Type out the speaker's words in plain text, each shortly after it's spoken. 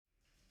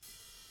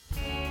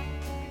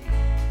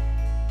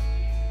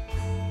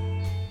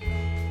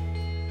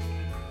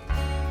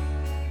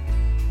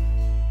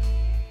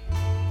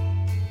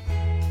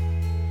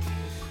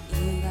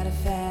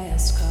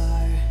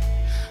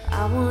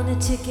a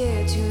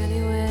ticket to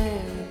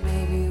anywhere.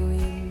 Maybe we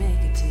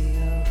make a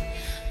deal.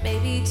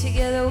 Maybe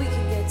together we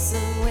can get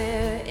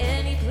somewhere.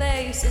 Any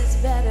place is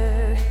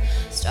better.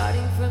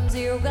 Starting from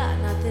zero, got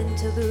nothing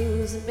to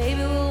lose. And baby,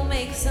 we'll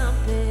make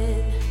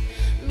something.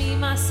 Me,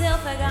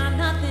 myself, I got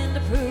nothing to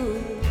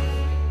prove.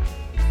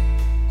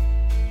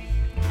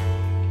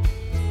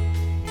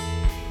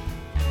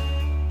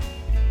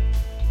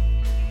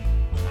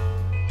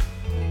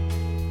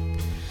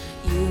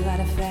 You got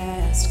a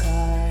fast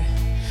car,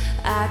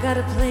 I got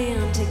a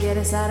plan to get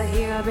us out of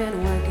here. I've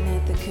been working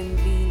at the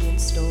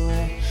convenience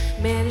store.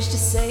 Managed to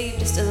save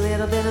just a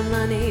little bit of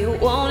money.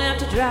 Won't have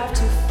to drive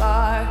too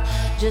far.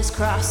 Just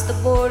cross the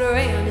border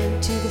and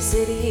into the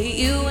city.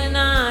 You and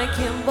I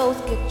can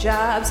both get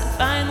jobs and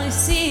finally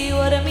see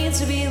what it means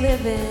to be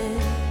living.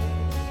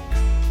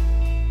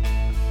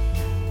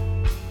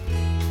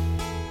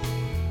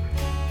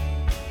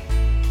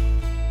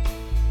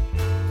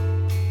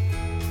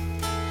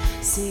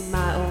 See,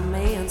 my old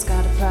man's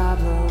got a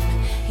problem.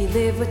 He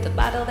lived with the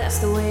bottle, that's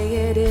the way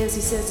it is.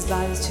 He says his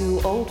body's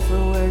too old for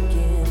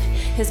working.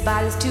 His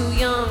body's too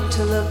young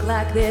to look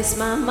like this.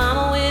 My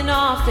mama went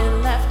off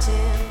and left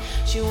him.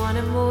 She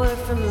wanted more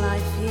from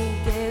life. He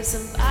gave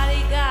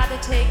somebody got to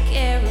take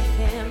care of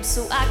him.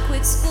 So I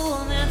quit school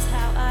and that's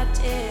how I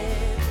did.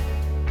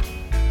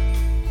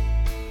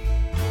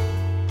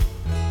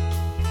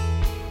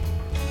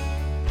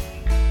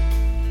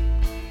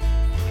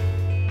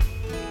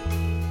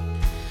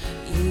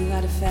 You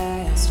got a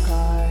fast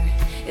car.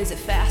 Is it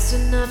fast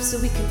enough so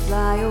we can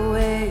fly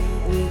away?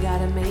 We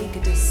gotta make a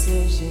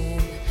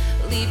decision.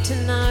 Leave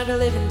tonight or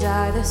live and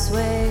die this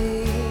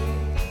way.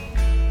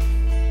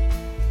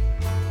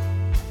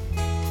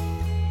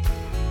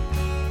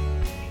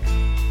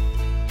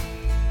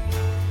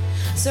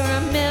 So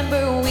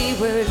remember we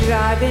were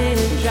driving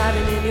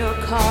in your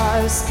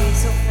car. Speed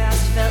so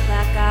fast, felt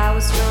like I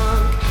was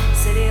drunk.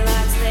 City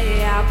lights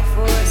lay out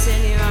before us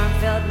and your arm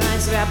felt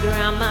nice wrapped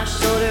around my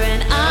shoulder.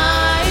 And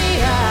I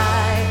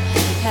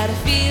had a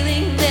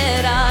feeling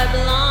that I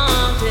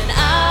belonged. And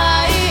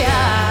I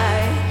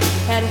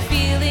had a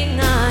feeling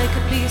I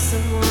could be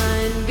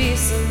someone, be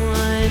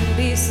someone,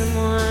 be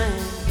someone.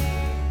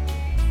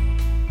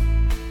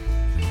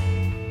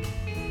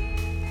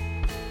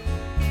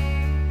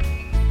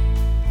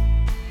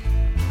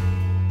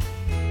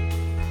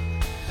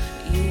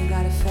 You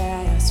got a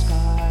fast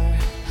car.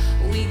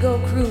 We go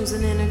cruise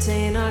and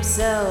entertain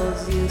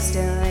ourselves. You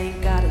still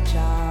ain't got a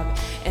job.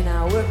 And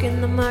I work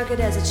in the market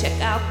as a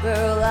checkout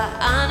girl.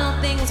 I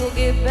know things will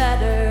get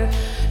better.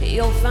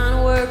 You'll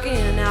find work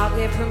and I'll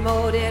get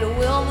promoted.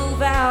 We'll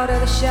move out of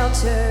the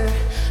shelter,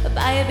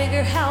 buy a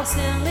bigger house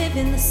and live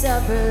in the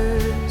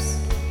suburbs.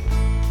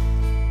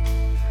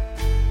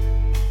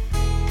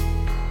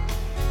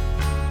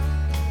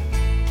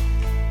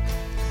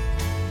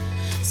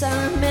 So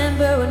I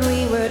remember when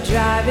we were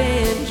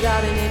driving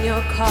in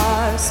your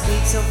car.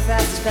 Speed so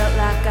fast, felt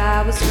like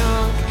I was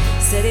drunk.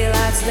 City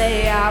lights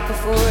lay out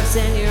before us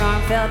and your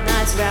arm felt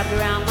nice wrapped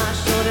around my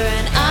shoulder.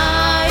 And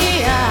I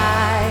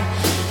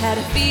had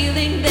a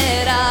feeling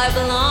that I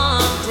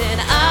belonged.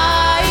 And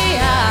I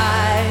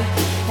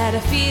had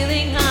a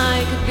feeling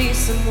I could be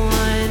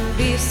someone,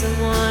 be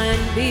someone,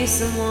 be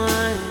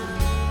someone.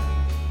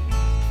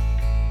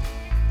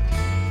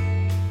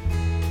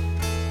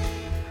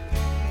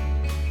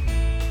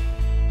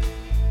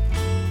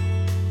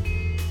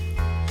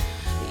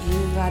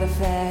 Got a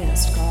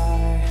fast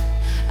car.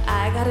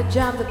 I got a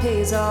job that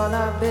pays all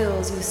our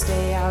bills. You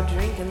stay out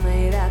drinking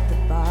late at the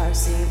bar.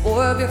 See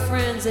more of your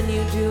friends than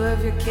you do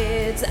of your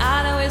kids.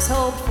 I'd always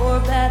hoped for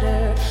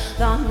better.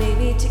 Thought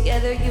maybe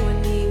together you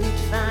and me we'd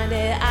find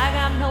it. I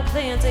got no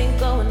plans, ain't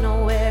going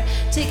nowhere.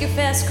 Take your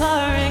fast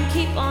car and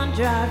keep on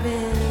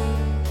driving.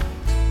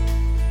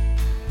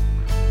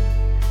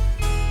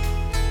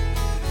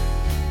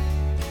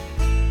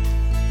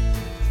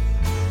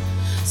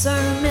 So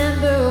I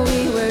remember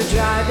we were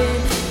driving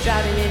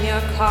in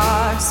your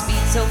car.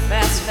 Speed so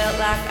fast, felt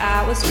like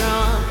I was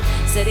drunk.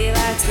 City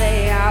lights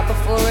lay out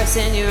before us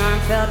and your arm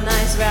felt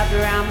nice wrapped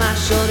around my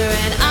shoulder.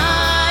 And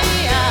I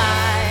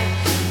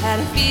had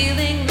a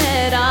feeling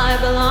that I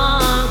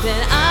belonged.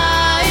 And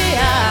I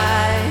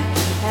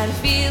had a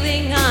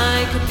feeling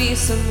I could be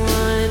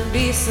someone,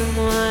 be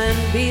someone,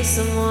 be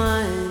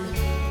someone.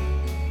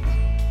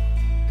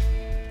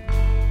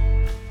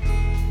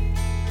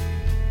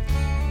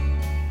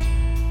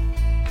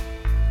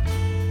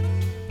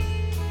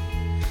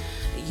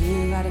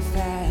 You got a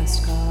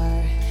fast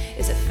car.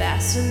 Is it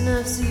fast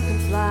enough so you can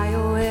fly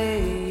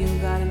away? You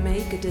gotta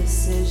make a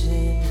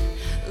decision.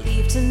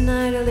 Leave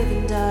tonight or live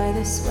and die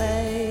this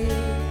way.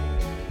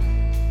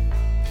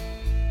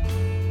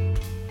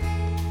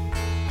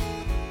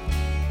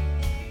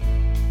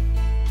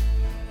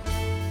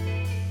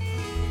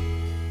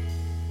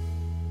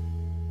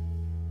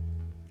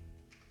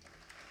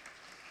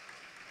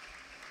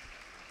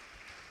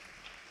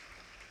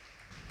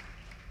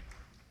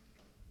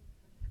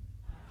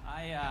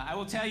 I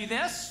will tell you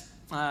this.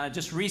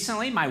 Just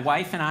recently, my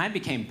wife and I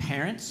became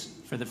parents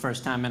for the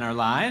first time in our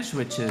lives,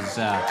 which is,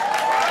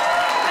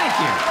 thank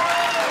you.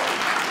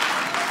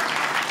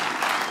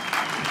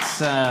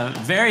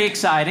 very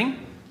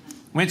exciting.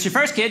 When it's your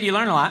first kid, you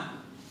learn a lot.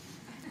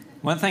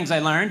 One of the things I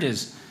learned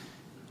is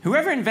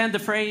whoever invented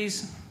the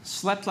phrase,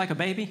 slept like a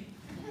baby,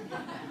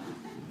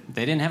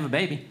 they didn't have a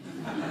baby.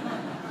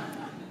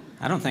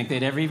 I don't think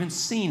they'd ever even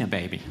seen a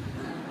baby.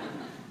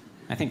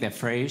 I think that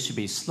phrase should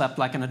be slept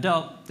like an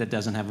adult that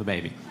doesn't have a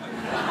baby.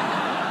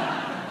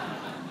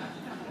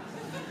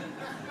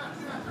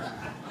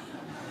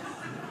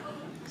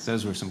 Because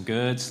those were some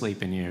good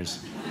sleeping years.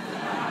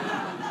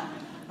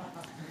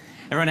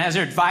 Everyone has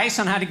their advice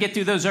on how to get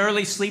through those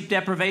early sleep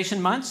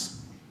deprivation months,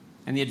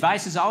 and the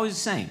advice is always the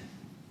same.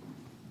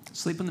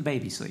 Sleep when the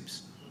baby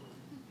sleeps.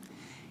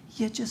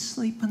 You just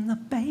sleep when the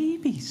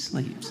baby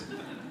sleeps.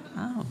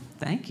 Oh,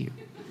 thank you.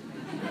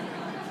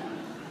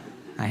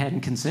 I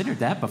hadn't considered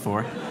that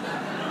before.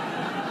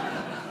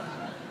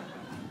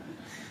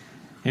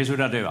 Here's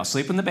what I'll do. I'll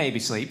sleep when the baby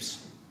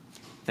sleeps.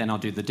 Then I'll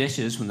do the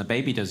dishes when the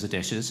baby does the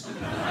dishes.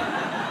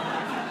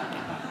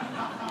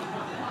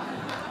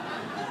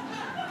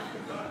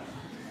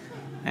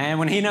 And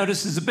when he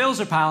notices the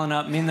bills are piling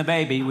up, me and the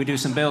baby, we do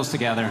some bills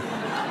together.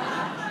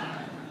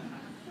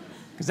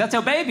 Because that's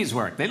how babies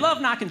work. They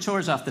love knocking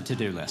chores off the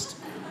to-do list.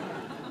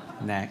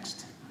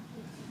 Next.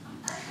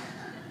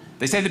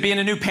 They say that being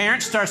a new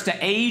parent starts to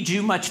age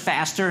you much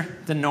faster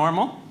than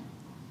normal.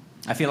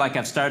 I feel like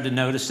I've started to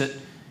notice it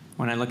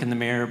when I look in the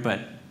mirror,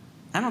 but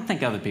I don't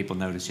think other people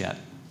notice yet.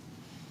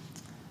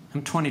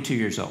 I'm 22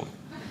 years old.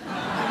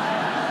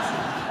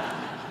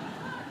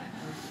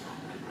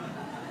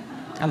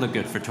 I look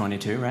good for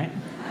 22, right?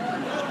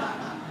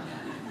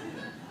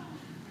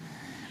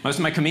 Most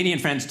of my comedian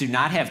friends do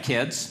not have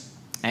kids,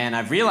 and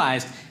I've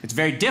realized it's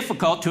very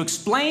difficult to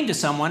explain to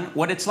someone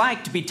what it's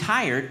like to be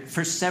tired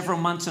for several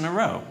months in a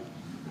row.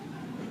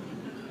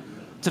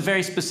 It's a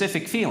very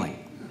specific feeling.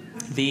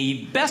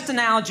 The best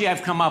analogy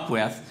I've come up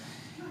with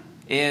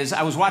is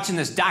I was watching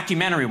this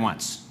documentary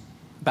once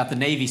about the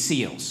Navy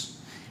SEALs,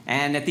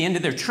 and at the end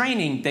of their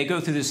training, they go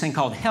through this thing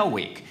called Hell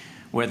Week,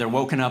 where they're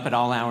woken up at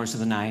all hours of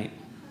the night.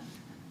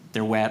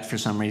 They're wet for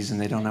some reason,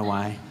 they don't know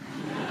why.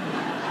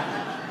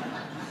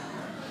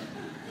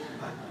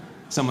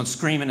 Someone's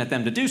screaming at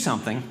them to do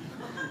something,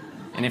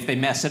 and if they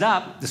mess it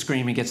up, the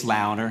screaming gets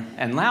louder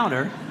and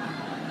louder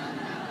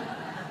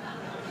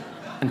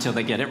until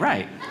they get it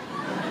right.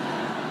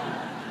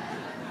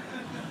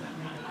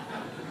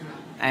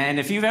 And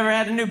if you've ever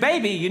had a new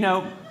baby, you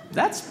know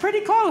that's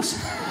pretty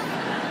close.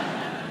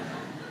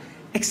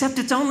 Except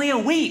it's only a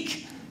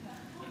week.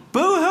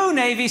 Boo-hoo,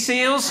 Navy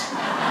SEALs.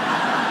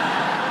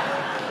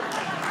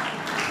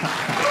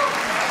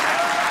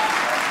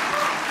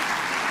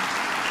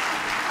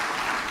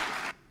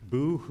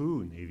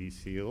 Boo-hoo, Navy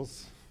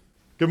SEALs.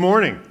 Good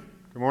morning.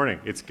 Good morning.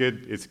 It's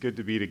good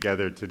to be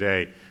together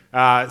today.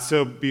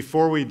 So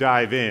before we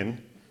dive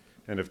in,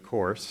 and of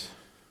course,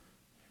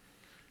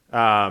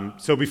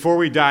 before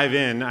we dive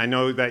in, I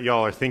know that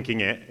y'all are thinking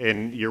it,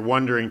 and you're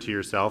wondering to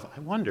yourself, I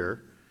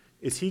wonder,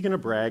 is he going to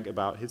brag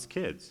about his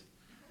kids?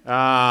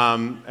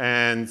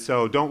 And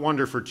so don't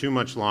wonder for too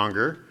much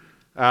longer.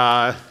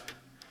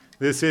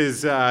 This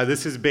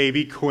is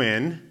baby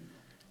Quinn.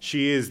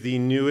 She is the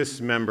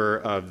newest member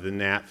of the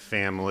Nat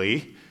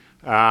family,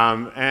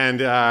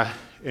 and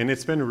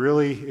it's been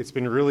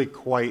really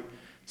quite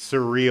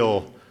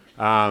surreal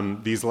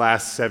these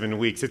last 7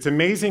 weeks. It's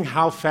amazing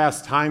how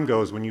fast time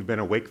goes when you've been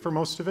awake for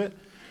most of it.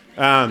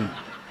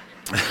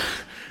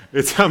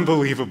 It's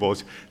unbelievable.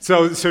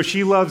 So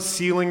she loves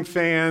ceiling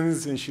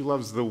fans, and she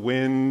loves the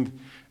wind,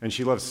 and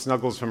she loves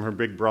snuggles from her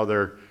big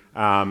brother.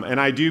 And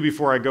I do,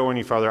 before I go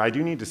any farther, I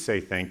do need to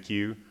say thank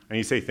you. I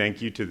need to say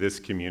thank you to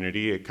this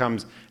community. It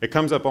comes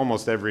up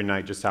almost every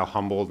night just how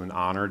humbled and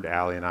honored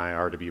Allie and I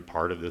are to be a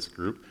part of this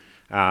group.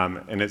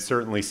 And it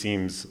certainly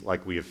seems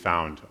like we have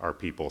found our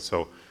people.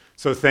 So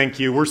thank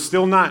you. We're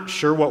still not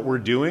sure what we're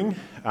doing,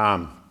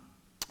 but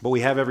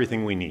we have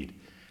everything we need.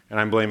 And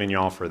I'm blaming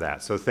y'all for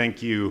that. So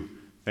thank you.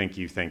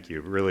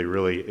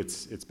 Really,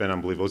 it's been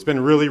unbelievable. It's been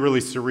really, really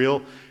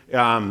surreal.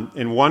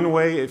 In one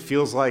way, it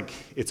feels like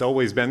it's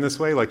always been this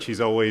way, like she's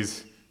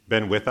always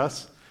been with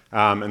us.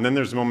 And then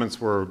there's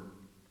moments where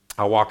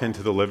I'll walk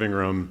into the living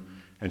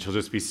room and she'll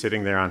just be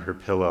sitting there on her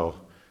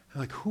pillow. I'm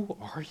like, who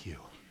are you?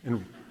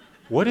 And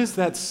what is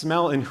that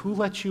smell? And who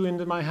let you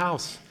into my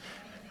house?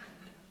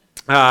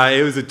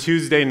 It was a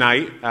Tuesday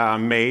night,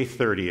 May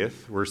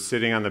 30th. We're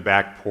sitting on the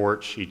back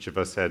porch. Each of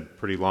us had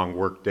pretty long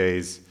work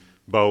days.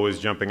 Bo was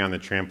jumping on the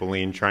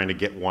trampoline, trying to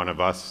get one of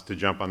us to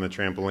jump on the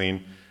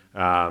trampoline,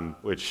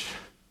 which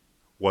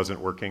wasn't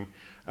working.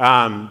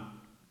 And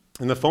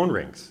the phone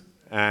rings.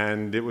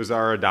 And it was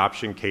our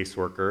adoption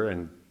caseworker,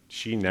 and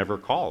she never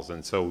calls,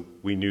 and so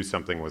we knew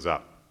something was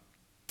up.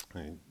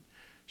 And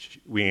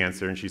we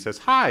answer, and she says,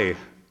 "Hi,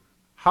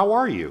 how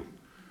are you?"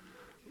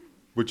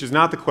 Which is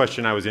not the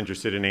question I was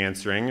interested in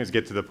answering, is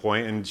get to the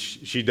point, and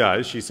she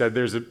does. She said,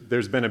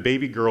 there's been a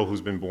baby girl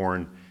who's been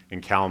born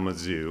in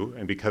Kalamazoo,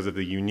 and because of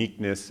the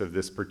uniqueness of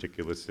this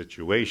particular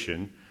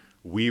situation,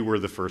 we were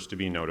the first to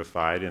be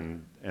notified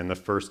and the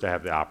first to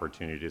have the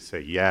opportunity to say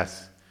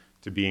yes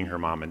to being her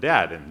mom and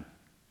dad. And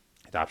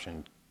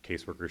adoption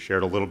caseworker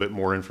shared a little bit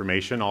more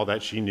information, all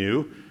that she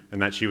knew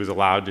and that she was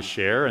allowed to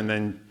share. And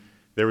then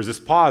there was this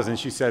pause, and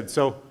she said,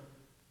 so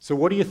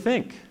what do you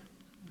think?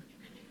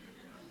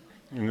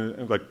 And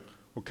I'm like,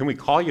 well, can we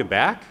call you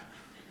back?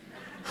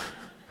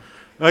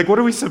 Like, what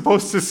are we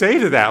supposed to say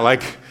to that?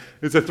 Like,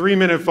 it's a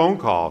 3-minute phone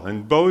call.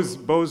 And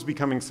Bo's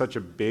becoming such a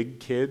big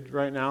kid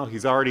right now. He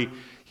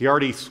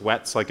already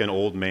sweats like an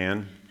old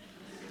man,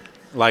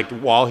 like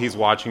while he's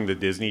watching the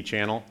Disney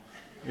Channel.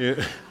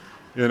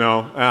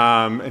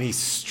 And he's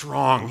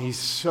strong. He's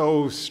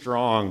so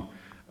strong.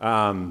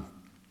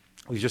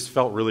 We just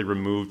felt really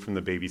removed from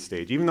the baby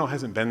stage. Even though it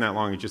hasn't been that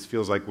long, it just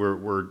feels like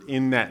we're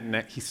in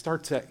that. He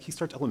starts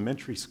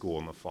elementary school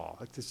in the fall.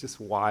 Like, it's just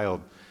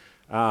wild.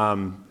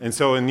 And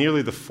so in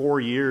nearly the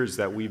 4 years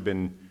that we've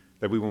been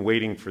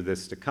waiting for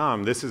this to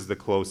come, this is the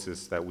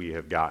closest that we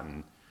have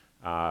gotten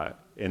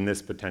in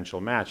this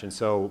potential match. And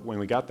so when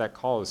we got that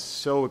call, it was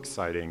so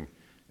exciting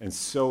and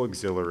so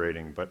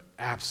exhilarating, but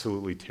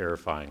absolutely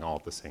terrifying all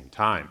at the same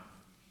time.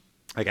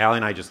 Like, Allie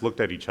and I just looked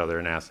at each other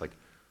and asked, like,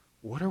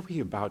 what are we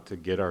about to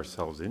get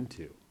ourselves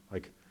into?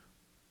 Like,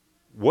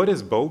 what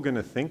is Bo going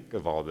to think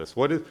of all this?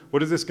 What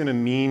is this going to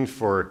mean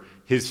for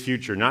his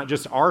future? Not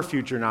just our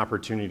future and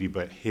opportunity,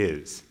 but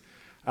his.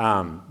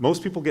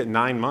 Most people get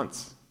 9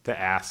 months to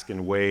ask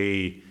and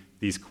weigh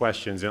these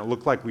questions, and it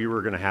looked like we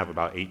were going to have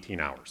about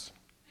 18 hours.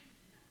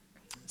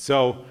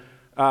 So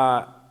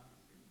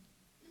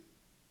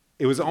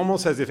it was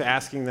almost as if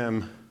asking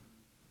them,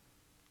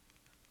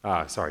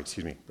 I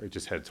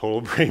just had a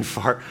total brain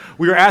fart.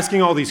 We were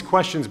asking all these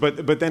questions,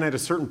 but then at a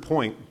certain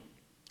point,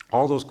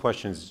 all those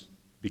questions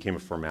became a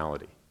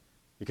formality.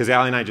 Because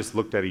Allie and I just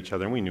looked at each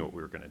other and we knew what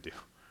we were going to do,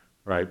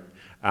 right?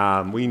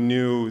 We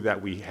knew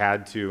that we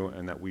had to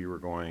and that we were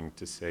going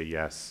to say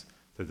yes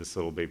to this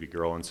little baby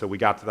girl. And so we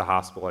got to the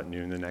hospital at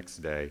noon the next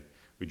day.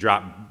 We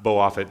dropped Bo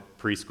off at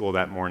preschool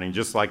that morning,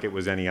 just like it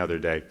was any other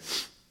day.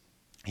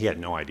 He had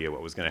no idea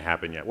what was going to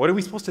happen yet. What are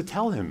we supposed to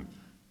tell him,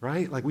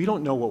 right? Like, we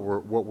don't know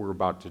what we're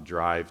about to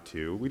drive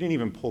to. We didn't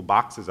even pull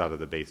boxes out of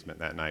the basement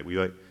that night. We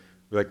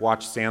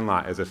watched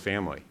Sandlot as a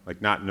family,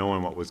 like, not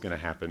knowing what was going to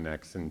happen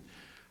next. And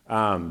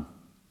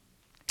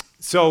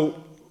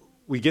so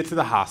we get to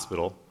the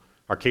hospital.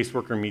 Our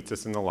caseworker meets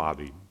us in the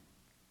lobby,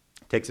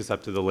 takes us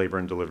up to the labor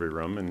and delivery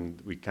room, and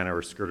we kind of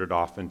are skirted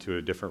off into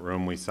a different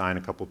room. We sign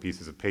a couple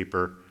pieces of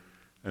paper,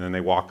 and then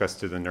they walk us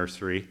to the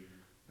nursery,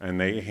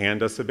 and they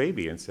hand us a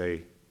baby and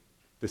say,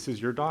 "This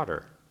is your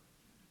daughter."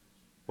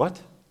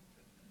 What?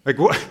 Like,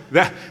 what?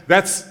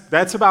 That's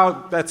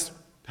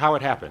how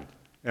it happened.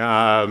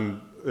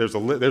 There's a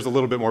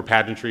little bit more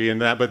pageantry in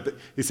that, but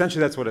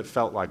essentially that's what it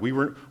felt like. We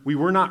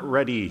were not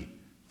ready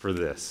for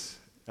this.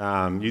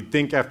 You'd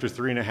think after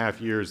 3.5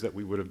 years that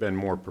we would have been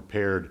more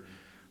prepared,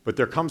 but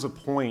there comes a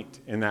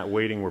point in that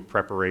waiting where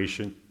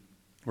preparation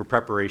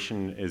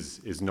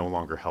is no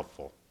longer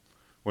helpful,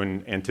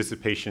 when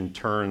anticipation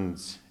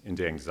turns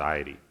into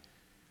anxiety,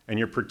 and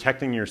you're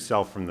protecting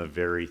yourself from the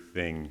very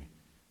thing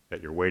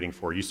that you're waiting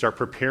for. You start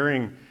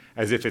preparing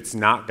as if it's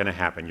not going to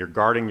happen. You're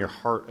guarding your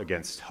heart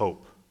against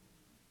hope,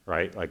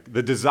 right? Like,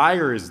 the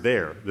desire is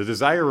there. The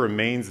desire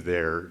remains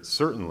there,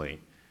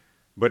 certainly,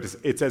 but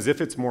it's as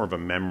if it's more of a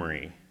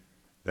memory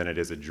than it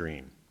is a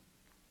dream.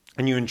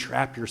 And you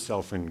entrap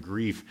yourself in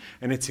grief,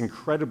 and it's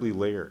incredibly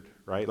layered,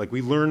 right? Like,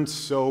 we learned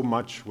so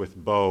much with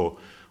Bo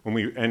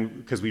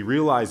because we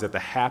realized that the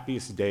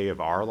happiest day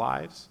of our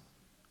lives,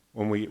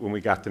 when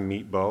we got to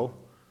meet Bo,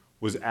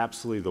 was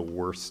absolutely the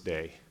worst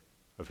day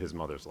of his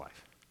mother's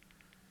life.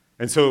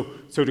 And so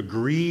to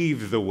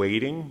grieve the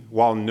waiting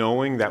while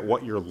knowing that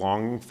what you're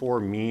longing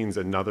for means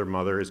another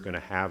mother is going to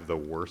have the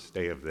worst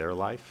day of their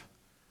life.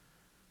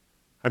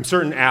 I'm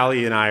certain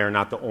Allie and I are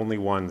not the only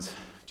ones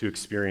to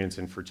experience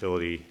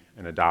infertility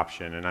and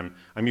adoption, and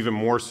I'm even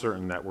more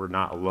certain that we're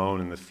not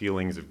alone in the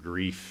feelings of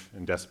grief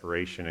and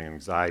desperation and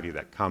anxiety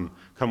that come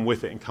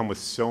with it and come with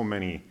so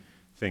many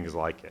things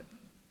like it.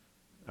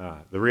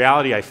 The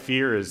reality, I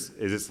fear, is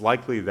it's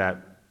likely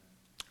that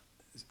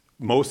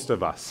most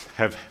of us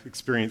have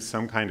experienced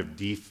some kind of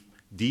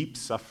deep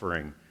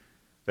suffering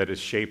that has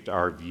shaped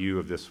our view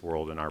of this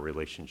world and our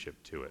relationship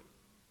to it.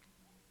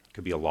 It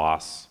could be a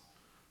loss,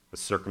 a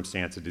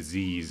circumstance, a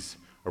disease,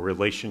 a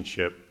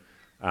relationship.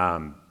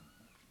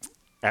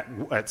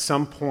 At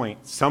some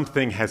point,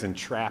 something has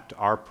entrapped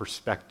our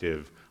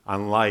perspective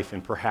on life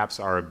and perhaps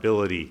our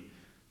ability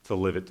to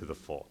live it to the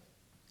full.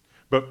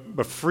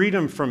 But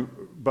freedom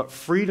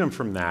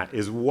from that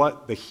is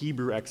what the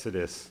Hebrew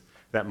Exodus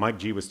that Mike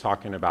G was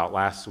talking about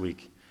last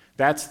week,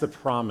 that's the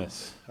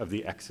promise of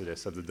the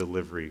Exodus, of the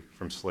delivery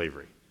from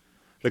slavery.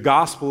 The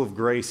gospel of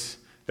grace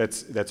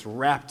that's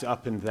wrapped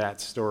up in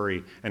that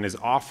story and is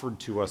offered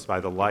to us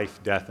by the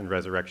life, death, and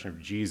resurrection of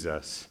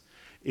Jesus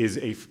is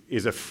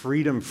a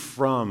freedom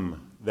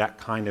from that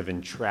kind of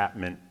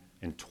entrapment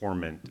and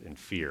torment and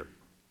fear.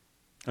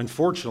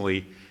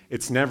 Unfortunately,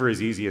 it's never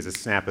as easy as a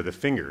snap of the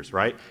fingers,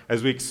 right?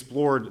 As we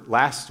explored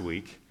last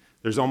week,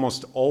 there's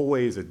almost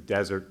always a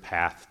desert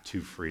path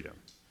to freedom.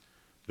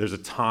 There's a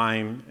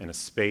time and a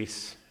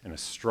space and a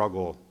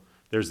struggle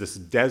There's this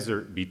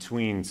desert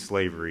between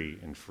slavery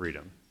and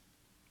freedom.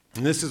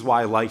 And this is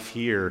why life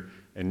here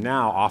and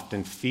now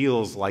often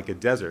feels like a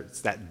desert.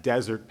 It's that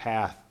desert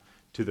path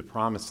to the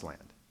promised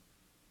land.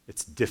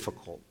 It's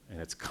difficult,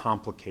 and it's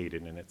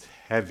complicated, and it's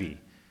heavy.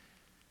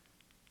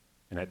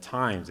 And at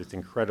times, it's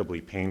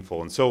incredibly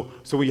painful. And so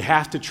we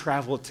have to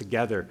travel it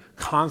together,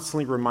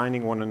 constantly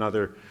reminding one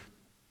another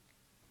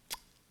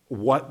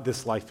what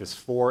this life is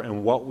for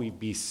and what we've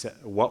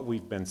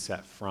been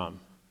set from.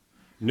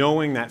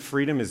 Knowing that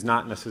freedom is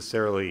not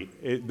necessarily,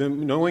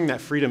 knowing that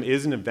freedom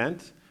is an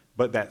event,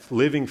 but that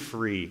living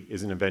free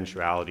is an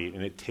eventuality,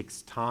 and it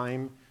takes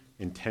time,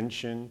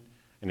 intention,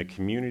 and a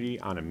community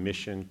on a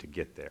mission to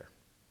get there.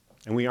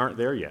 And we aren't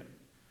there yet.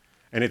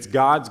 And it's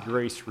God's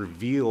grace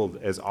revealed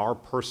as our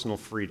personal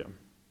freedom,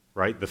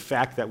 right? The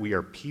fact that we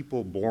are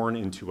people born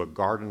into a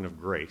garden of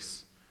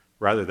grace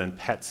rather than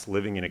pets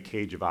living in a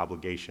cage of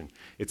obligation.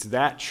 It's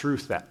that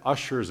truth that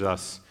ushers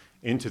us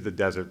into the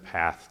desert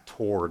path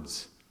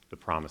towards the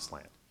promised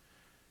land.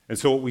 And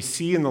so what we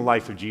see in the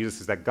life of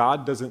Jesus is that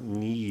God doesn't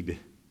need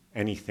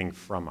anything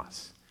from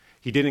us.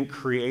 He didn't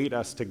create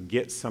us to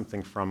get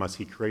something from us.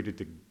 He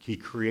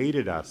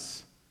created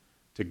us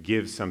to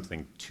give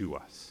something to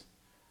us.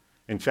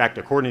 In fact,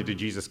 according to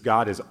Jesus,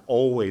 God is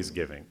always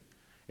giving.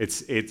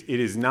 It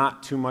is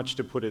not too much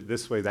to put it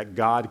this way, that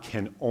God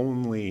can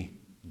only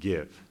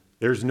give.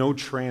 There's no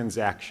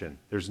transaction.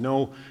 There's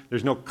no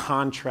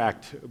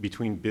contract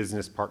between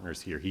business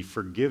partners here. He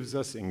forgives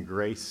us in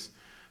grace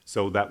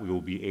so that we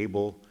will be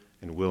able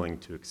and willing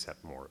to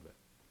accept more of it.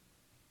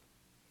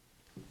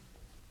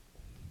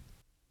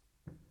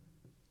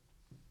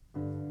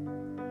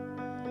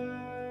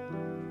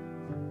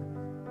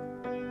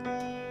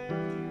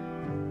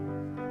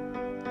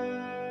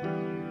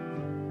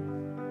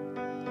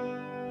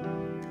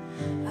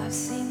 I've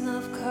seen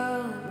love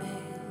come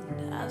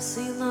and I've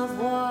seen love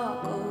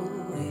walk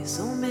away.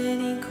 So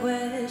many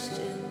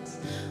questions,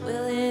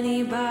 will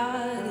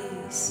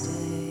anybody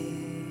stay?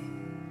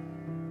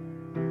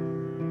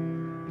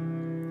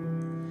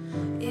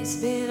 It's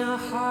been a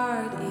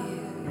hard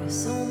year,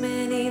 so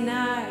many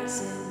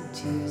nights and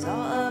tears, all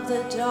of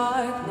the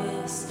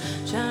darkness,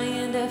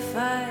 trying to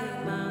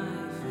fight my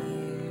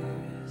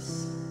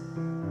fears.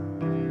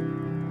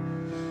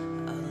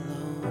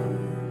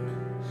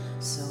 Alone,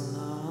 so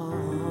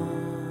long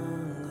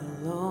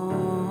alone.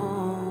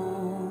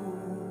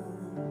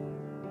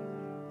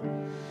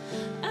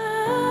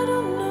 I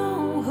don't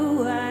know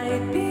who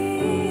I'd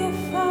be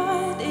if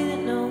I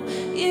didn't know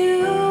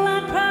you.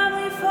 I'd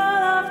probably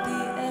fall off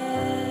the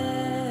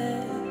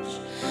edge.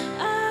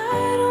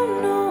 I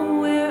don't know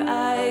where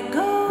I'd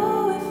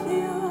go if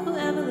you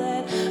ever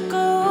let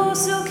go.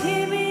 So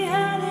keep me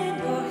held in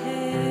your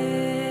hands.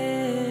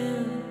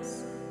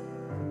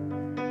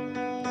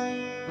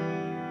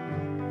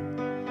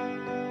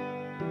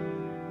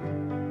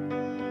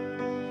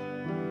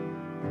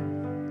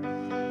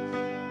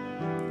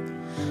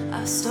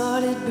 I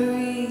started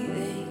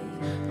breathing,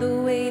 the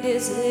weight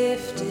is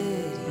lifted.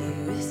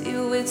 Here with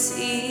you it's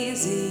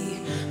easy,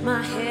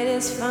 my head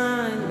is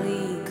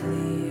finally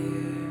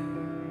clear.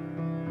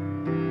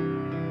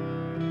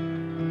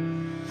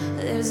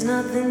 There's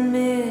nothing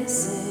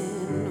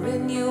missing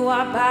when you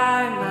are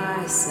by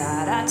my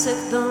side. I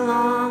took the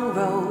long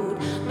road,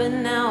 but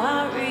now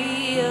I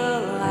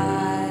realize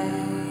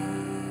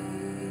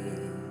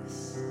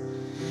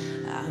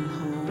I'm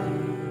home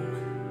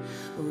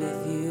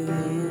with you.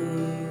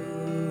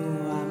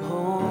 I'm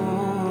home.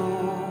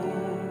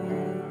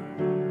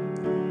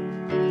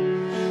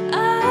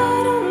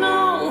 I don't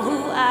know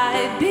who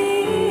I'd be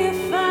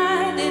if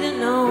I didn't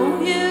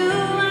know you.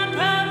 I'd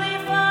probably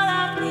fall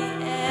off the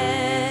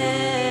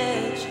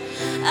edge.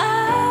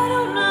 I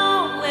don't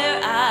know where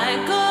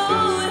I'd go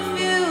if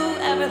you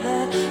ever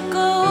let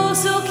go.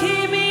 So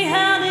keep me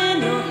held in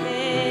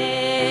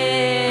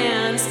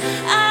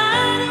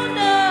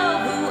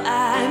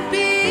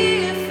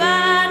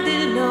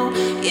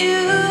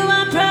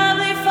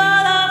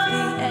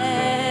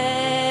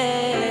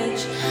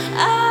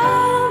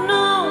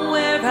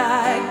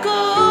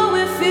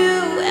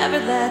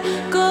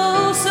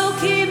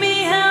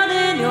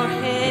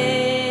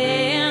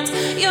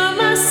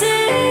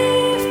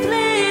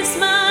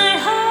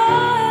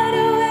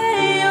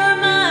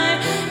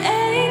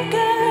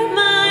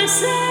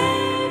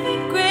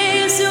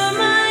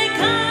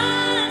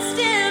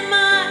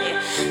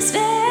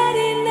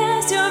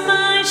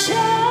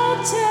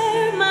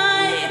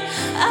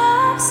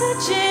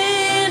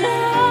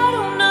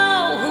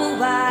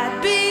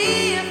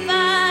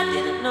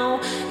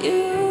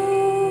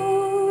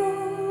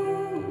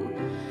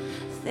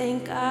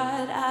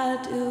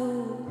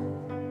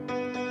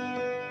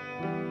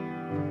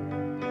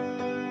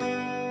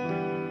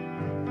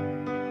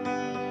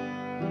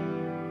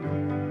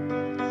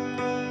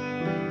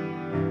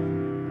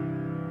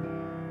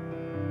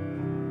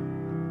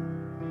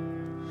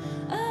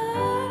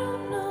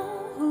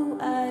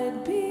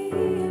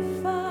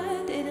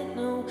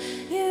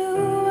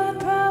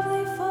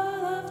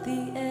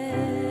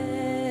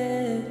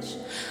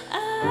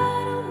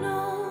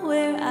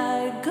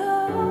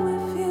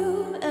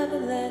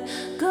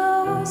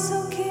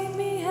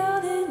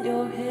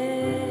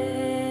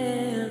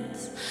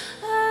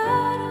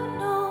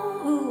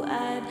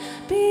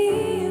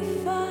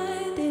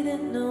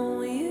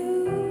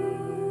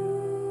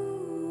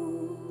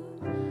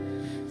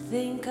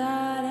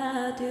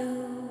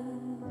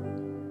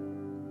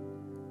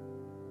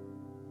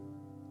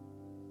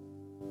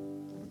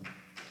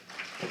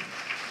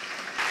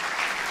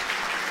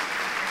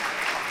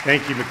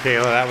Thank you,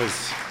 Michaela. That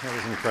was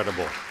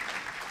incredible.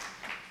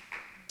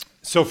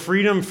 So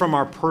freedom from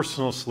our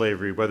personal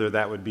slavery, whether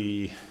that would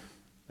be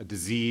a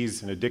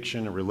disease, an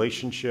addiction, a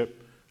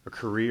relationship, a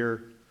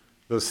career,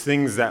 those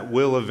things that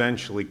will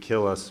eventually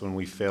kill us when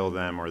we fail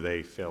them or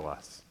they fail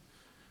us.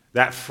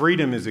 That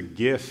freedom is a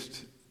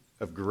gift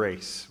of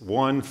grace,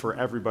 won for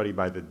everybody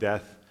by the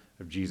death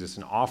of Jesus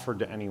and offered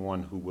to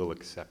anyone who will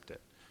accept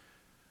it.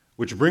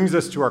 Which brings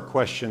us to our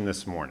question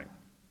this morning.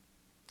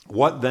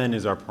 What then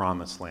is our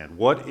promised land?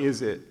 What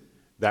is it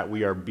that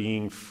we are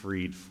being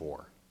freed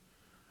for?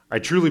 I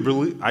truly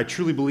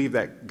believe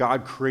that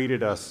God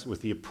created us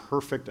with the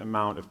perfect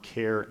amount of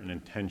care and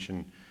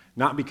intention,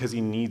 not because he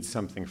needs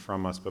something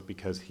from us, but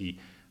because he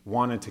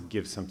wanted to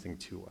give something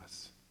to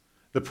us.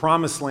 The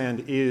promised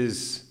land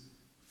is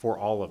for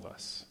all of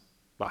us,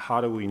 but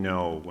how do we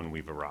know when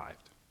we've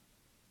arrived?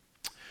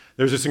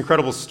 There's this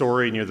incredible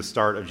story near the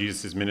start of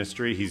Jesus'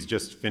 ministry. He's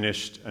just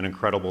finished an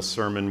incredible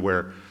sermon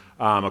where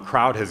a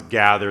crowd has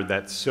gathered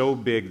that's so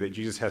big that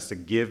Jesus has to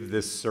give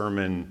this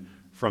sermon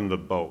from the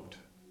boat.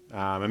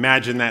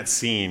 Imagine that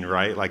scene,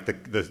 right? Like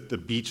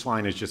the beach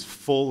line is just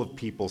full of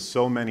people,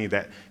 so many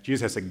that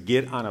Jesus has to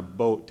get on a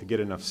boat to get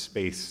enough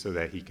space so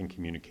that he can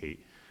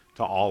communicate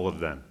to all of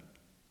them.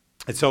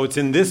 And so it's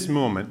in this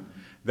moment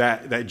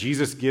that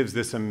Jesus gives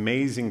this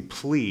amazing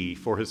plea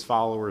for his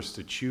followers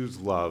to choose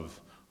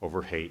love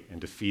over hate and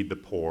to feed the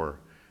poor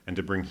and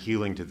to bring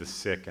healing to the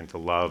sick and to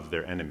love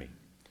their enemy.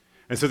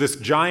 And so this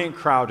giant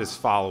crowd is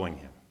following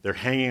him. They're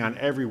hanging on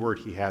every word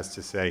he has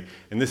to say.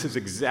 And this is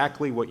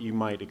exactly what you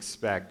might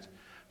expect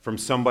from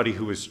somebody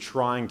who is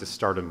trying to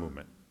start a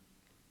movement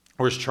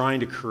or is trying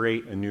to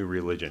create a new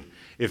religion.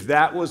 If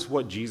that was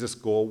what Jesus'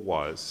 goal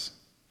was,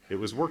 it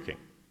was working.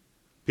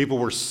 People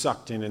were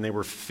sucked in and they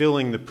were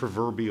filling the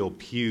proverbial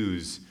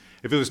pews.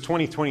 If it was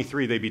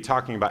 2023, they'd be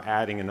talking about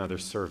adding another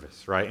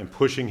service, right? And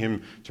pushing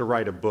him to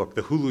write a book.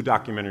 The Hulu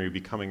documentary would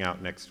be coming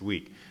out next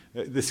week.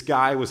 This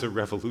guy was a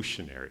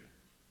revolutionary,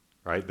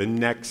 right? The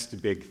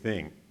next big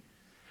thing.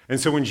 And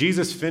so when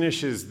Jesus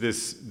finishes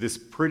this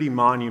pretty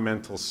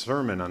monumental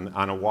sermon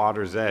on a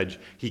water's edge,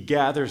 he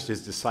gathers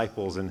his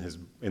disciples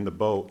in the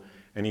boat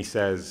and he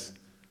says,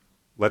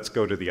 let's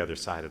go to the other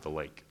side of the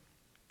lake.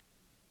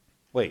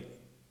 Wait,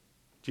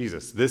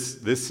 Jesus,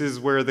 this is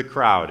where the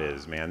crowd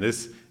is, man.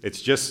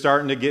 It's just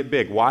starting to get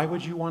big. Why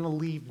would you want to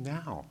leave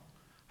now?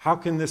 How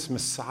can this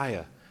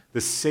Messiah, the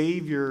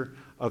Savior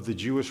of the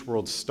Jewish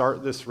world,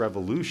 start this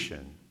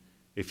revolution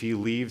if he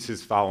leaves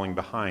his following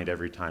behind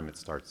every time it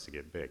starts to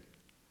get big?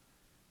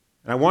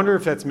 And I wonder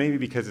if that's maybe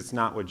because it's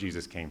not what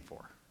Jesus came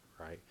for,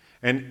 right?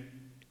 And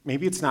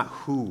maybe it's not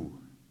who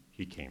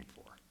he came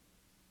for.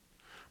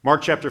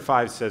 Mark chapter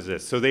 5 says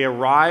this, so they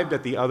arrived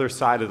at the other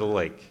side of the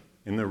lake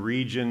in the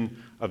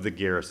region of the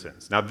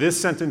Gerasenes. Now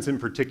this sentence in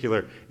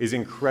particular is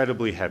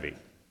incredibly heavy.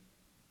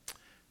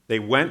 They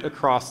went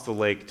across the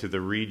lake to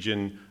the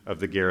region of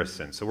the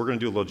Gerasenes. So we're going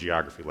to do a little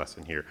geography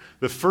lesson here.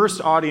 The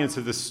first audience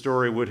of this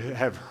story would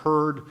have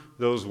heard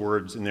those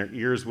words and their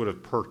ears would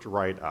have perked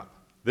right up.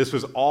 This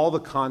was all the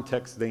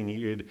context they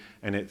needed,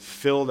 and it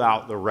filled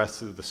out the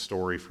rest of the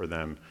story for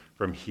them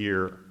from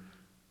here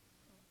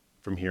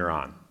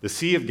on. The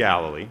Sea of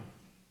Galilee,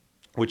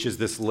 which is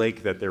this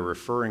lake that they're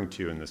referring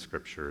to in the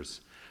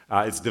scriptures,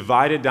 it's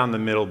divided down the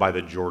middle by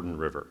the Jordan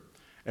River.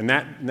 And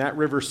that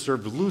river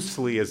served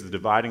loosely as the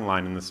dividing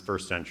line in this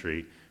first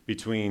century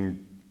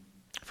between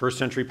first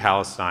century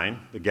Palestine,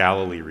 the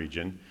Galilee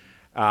region,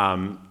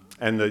 and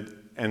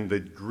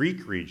the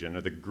Greek region,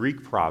 or the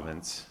Greek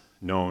province,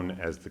 known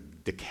as the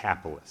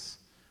Decapolis,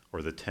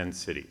 or the 10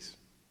 cities.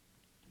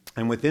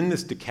 And within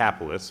this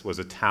Decapolis was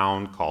a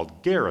town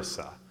called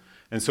Gerasa.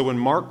 And so when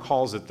Mark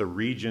calls it the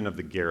region of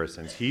the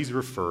Gerasenes, he's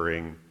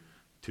referring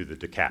to the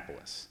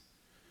Decapolis.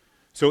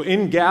 So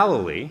in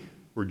Galilee,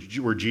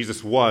 where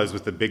Jesus was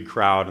with the big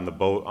crowd and the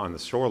boat on the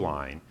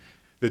shoreline,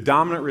 the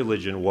dominant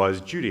religion was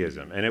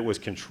Judaism, and it was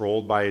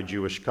controlled by a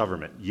Jewish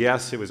government.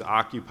 Yes, it was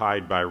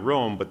occupied by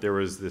Rome, but there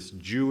was this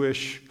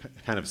Jewish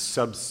kind of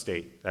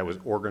sub-state that was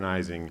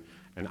organizing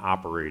and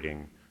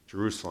operating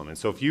Jerusalem. And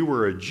so if you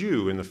were a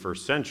Jew in the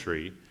first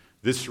century,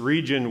 this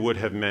region would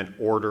have meant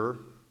order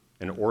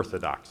and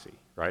orthodoxy,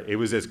 right? It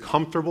was as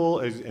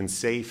comfortable and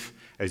safe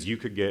as you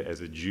could get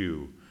as a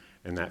Jew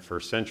in that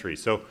first century.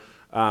 So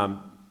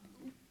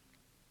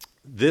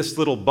this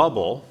little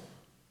bubble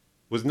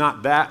was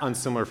not that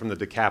unsimilar from the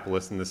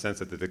Decapolis in the sense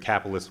that the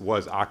Decapolis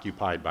was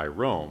occupied by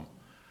Rome,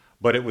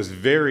 but it was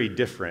very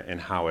different in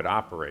how it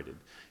operated.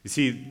 You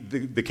see,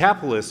 the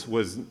Decapolis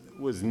was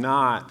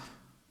not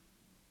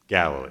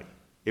Galilee.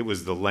 It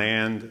was the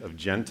land of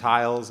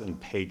Gentiles and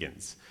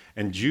pagans,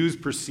 and Jews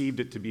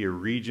perceived it to be a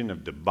region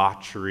of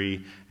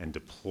debauchery and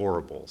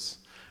deplorables.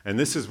 And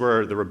this is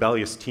where the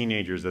rebellious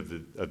teenagers of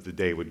the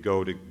day would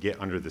go to get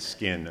under the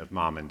skin of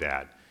mom and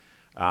dad.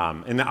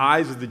 In the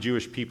eyes of the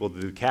Jewish people,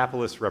 the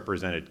Decapolis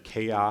represented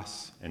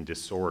chaos and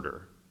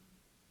disorder.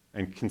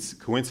 And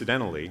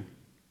coincidentally,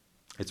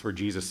 it's where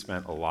Jesus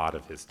spent a lot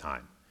of his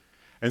time.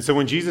 And so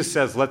when Jesus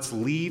says, let's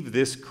leave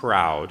this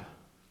crowd,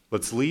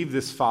 let's leave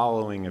this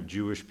following of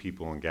Jewish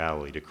people in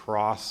Galilee to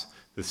cross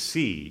the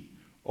sea,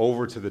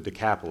 over to the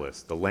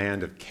Decapolis, the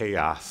land of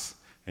chaos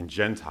and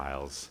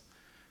Gentiles,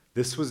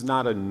 this was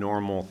not a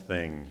normal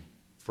thing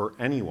for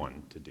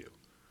anyone to do.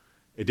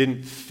 It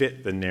didn't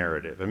fit the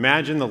narrative.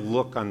 Imagine the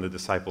look on the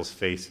disciples'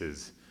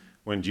 faces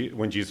when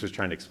Jesus was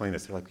trying to explain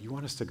this. They're like, you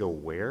want us to go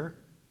where?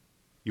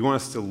 You want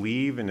us to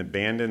leave and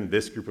abandon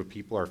this group of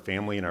people, our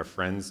family and our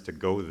friends, to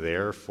go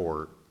there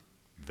for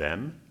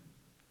them?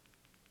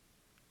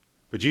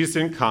 But Jesus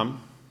didn't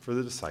come for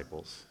the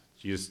disciples.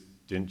 Jesus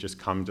didn't just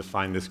come to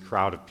find this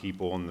crowd of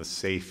people in the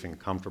safe and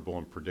comfortable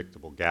and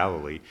predictable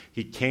Galilee.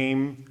 He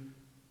came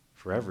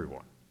for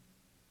everyone.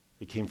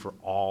 He came for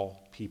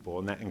all people,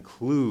 and that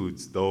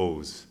includes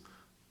those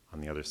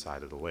on the other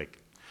side of the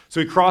lake.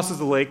 So he crosses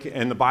the lake,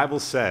 and the Bible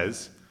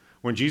says,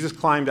 when Jesus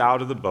climbed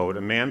out of the boat,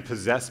 a man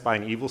possessed by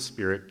an evil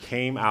spirit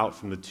came out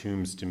from the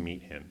tombs to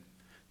meet him.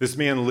 This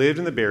man lived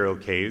in the burial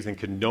caves and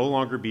could no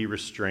longer be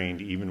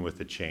restrained even with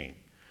a chain.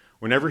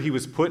 Whenever he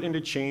was put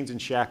into chains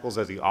and shackles,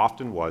 as he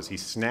often was, he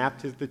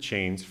snapped the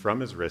chains from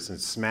his wrists and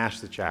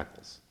smashed the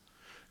shackles.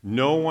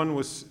 No one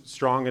was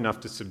strong enough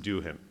to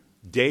subdue him.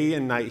 Day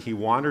and night he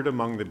wandered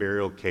among the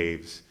burial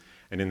caves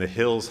and in the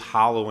hills,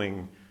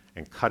 hollowing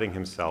and cutting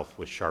himself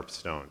with sharp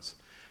stones.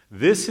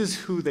 This is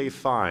who they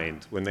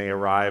find when they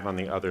arrive on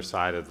the other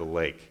side of the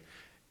lake.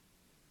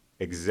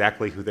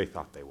 Exactly who they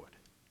thought they would.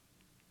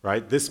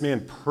 Right? This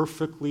man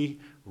perfectly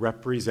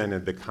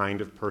represented the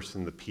kind of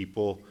person the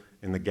people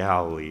in the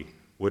Galilee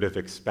would have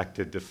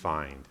expected to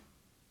find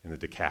in the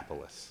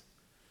Decapolis.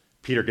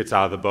 Peter gets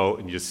out of the boat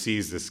and just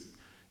sees this,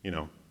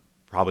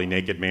 probably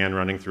naked man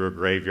running through a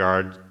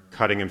graveyard,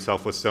 cutting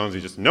himself with stones.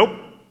 He just, nope,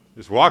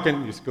 just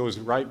walking, just goes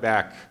right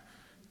back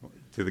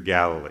to the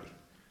Galilee.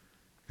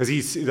 Because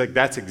he's like,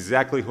 that's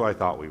exactly who I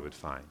thought we would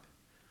find.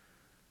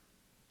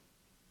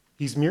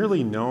 He's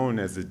merely known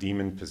as the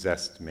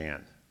demon-possessed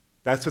man.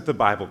 That's what the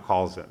Bible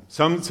calls him.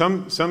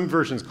 Some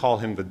versions call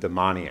him the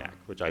demoniac,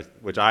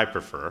 which I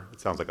prefer.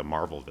 It sounds like a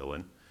Marvel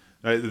villain.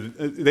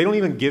 They don't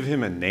even give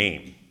him a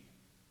name.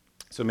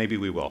 So maybe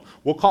we will.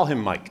 We'll call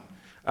him Mike.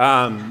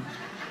 A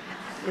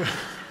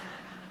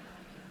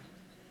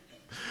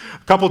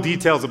couple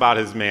details about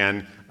his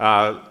man.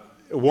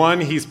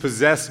 One, he's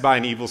possessed by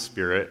an evil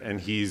spirit,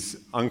 and he's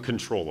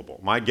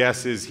uncontrollable. My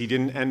guess is he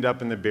didn't end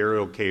up in the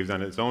burial caves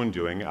on his own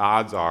doing.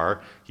 Odds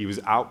are he was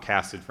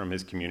outcasted from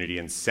his community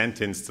and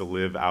sentenced to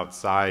live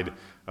outside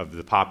of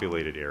the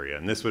populated area.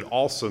 And this would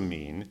also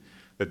mean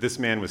that this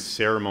man was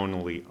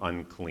ceremonially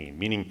unclean,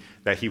 meaning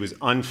that he was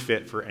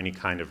unfit for any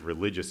kind of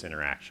religious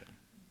interaction.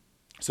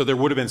 So there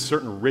would have been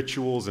certain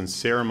rituals and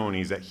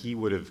ceremonies that he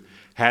would have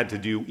had to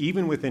do,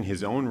 even within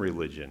his own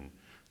religion,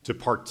 to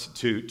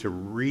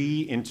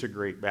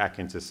reintegrate back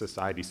into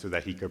society so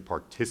that he could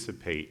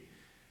participate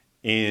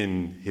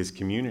in his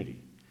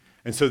community.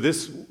 And so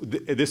this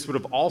would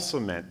have also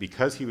meant,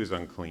 because he was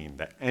unclean,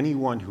 that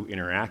anyone who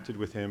interacted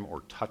with him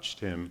or touched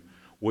him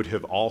would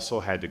have also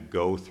had to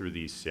go through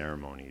these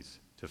ceremonies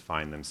to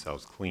find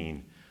themselves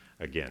clean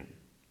again.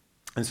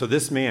 And so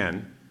this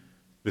man,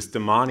 this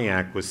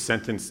demoniac, was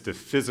sentenced to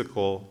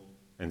physical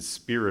and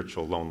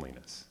spiritual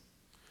loneliness,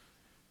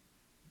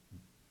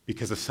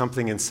 because of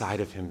something inside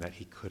of him that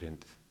he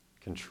couldn't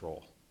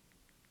control.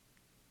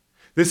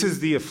 This is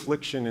the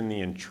affliction and the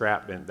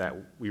entrapment that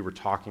we were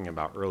talking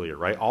about earlier,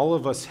 right? All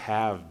of us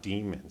have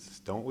demons,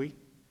 don't we?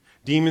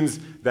 Demons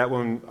that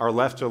when are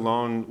left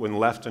alone, when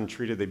left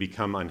untreated, they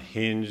become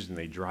unhinged and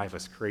they drive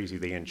us crazy.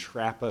 They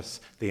entrap us,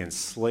 they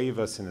enslave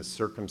us in a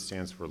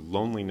circumstance where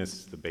loneliness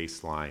is the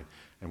baseline,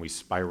 and we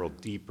spiral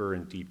deeper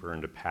and deeper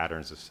into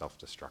patterns of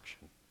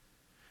self-destruction.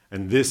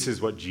 And this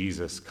is what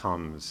Jesus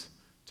comes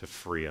to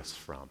free us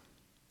from.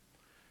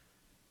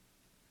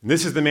 And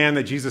this is the man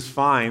that Jesus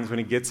finds when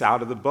he gets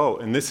out of the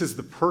boat. And this is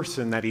the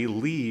person that he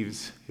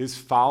leaves his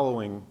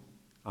following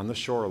on the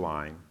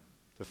shoreline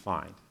to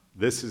find.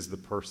 This is the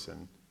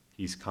person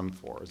he's come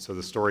for. And so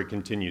the story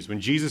continues.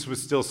 When Jesus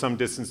was still some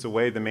distance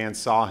away, the man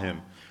saw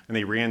him, and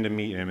they ran to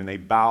meet him, and they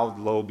bowed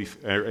low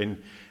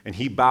and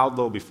he bowed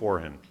low before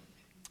him.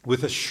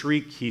 With a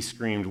shriek, he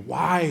screamed,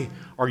 "Why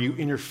are you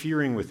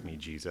interfering with me,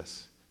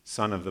 Jesus,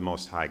 Son of the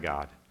Most High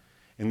God?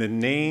 In the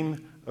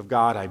name of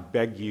God, I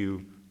beg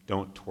you,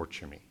 don't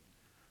torture me."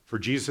 For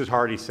Jesus had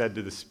already said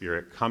to the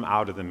spirit, "Come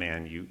out of the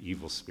man, you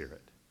evil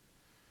spirit."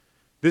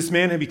 This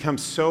man had become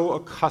so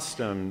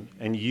accustomed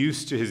and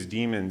used to his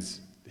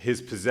demons,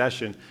 his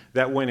possession,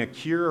 that when a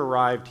cure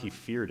arrived, he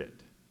feared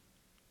it.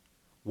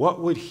 What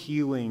would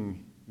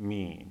healing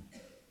mean?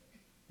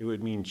 It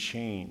would mean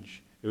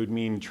change. It would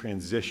mean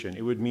transition.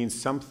 It would mean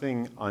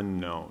something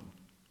unknown.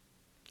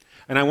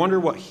 And I wonder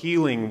what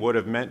healing would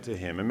have meant to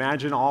him.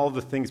 Imagine all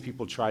the things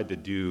people tried to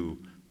do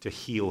to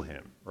heal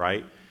him,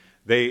 right?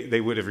 They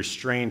would have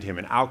restrained him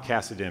and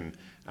outcasted him.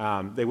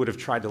 They would have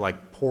tried to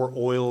pour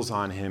oils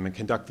on him and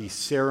conduct these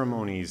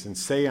ceremonies and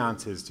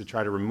seances to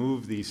try to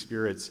remove these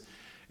spirits.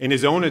 In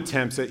his own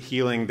attempts at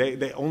healing,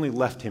 they only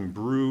left him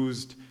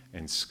bruised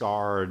and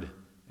scarred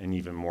and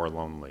even more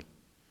lonely.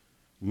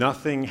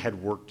 Nothing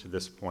had worked to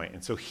this point.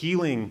 And so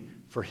healing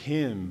for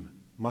him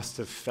must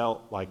have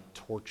felt like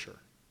torture.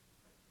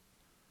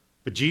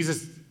 But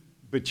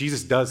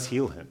Jesus does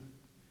heal him.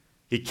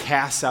 He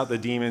casts out the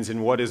demons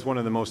in what is one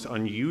of the most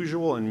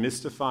unusual and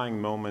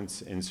mystifying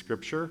moments in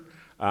Scripture.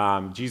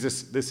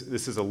 Jesus,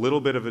 this is a little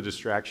bit of a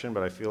distraction,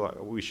 but I feel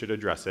like we should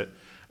address it.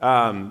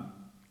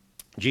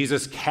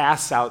 Jesus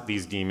casts out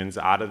these demons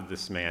out of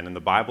this man, and the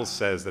Bible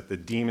says that the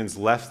demons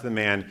left the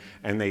man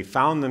and they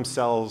found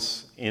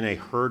themselves in a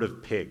herd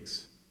of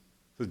pigs.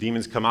 The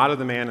demons come out of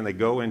the man and they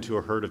go into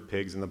a herd of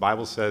pigs, and the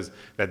Bible says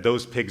that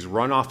those pigs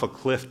run off a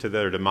cliff to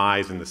their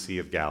demise in the Sea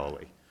of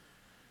Galilee.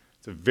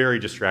 It's a very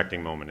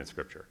distracting moment in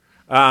Scripture.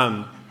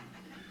 But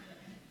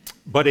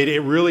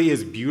it really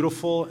is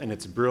beautiful and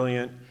it's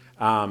brilliant.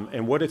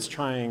 And what it's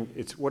trying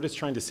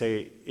to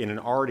say in an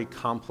already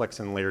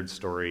complex and layered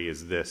story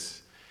is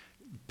this.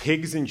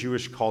 Pigs in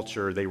Jewish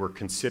culture, they were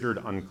considered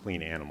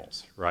unclean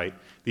animals, right?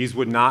 These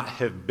would not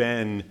have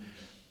been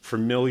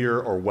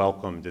familiar or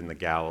welcomed in the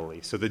Galilee.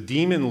 So the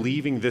demon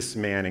leaving this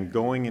man and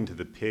going into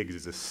the pigs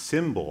is a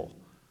symbol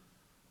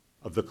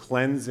of the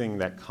cleansing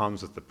that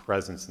comes with the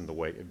presence and the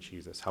weight of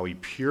Jesus, how he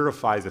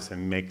purifies us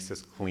and makes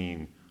us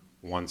clean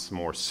once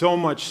more. So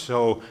much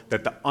so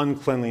that the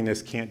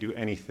uncleanliness can't do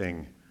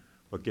anything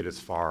but get as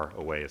far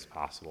away as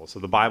possible. So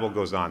the Bible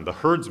goes on. The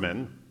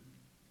herdsmen,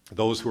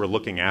 those who are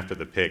looking after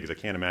the pigs, I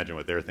can't imagine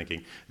what they're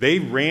thinking. They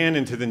ran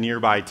into the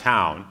nearby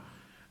town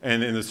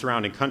and in the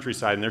surrounding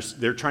countryside, and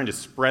they're trying to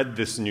spread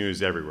this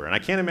news everywhere. And I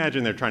can't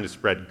imagine they're trying to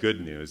spread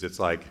good news. It's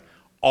like,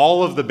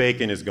 all of the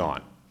bacon is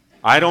gone.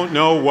 I don't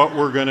know what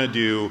we're going to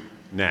do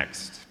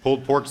next.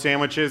 Pulled pork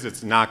sandwiches,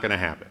 it's not going to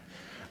happen.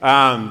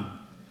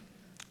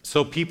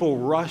 So people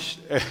rushed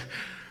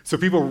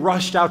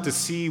out to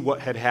see what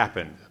had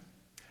happened.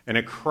 And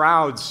a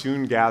crowd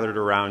soon gathered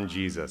around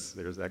Jesus.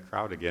 There's that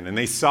crowd again. And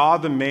they saw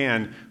the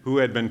man who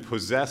had been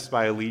possessed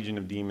by a legion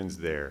of demons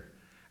there.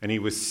 And he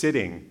was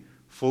sitting,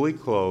 fully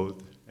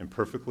clothed and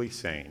perfectly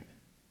sane.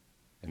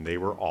 And they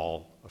were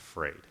all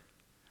afraid.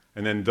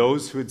 And then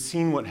those who had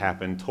seen what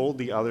happened told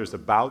the others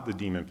about the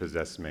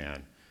demon-possessed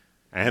man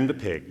and the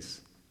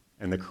pigs.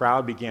 And the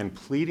crowd began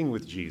pleading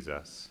with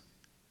Jesus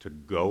to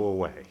go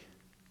away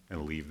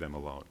and leave them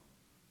alone.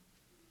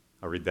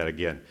 I'll read that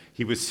again.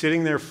 He was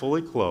sitting there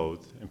fully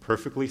clothed and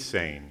perfectly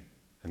sane,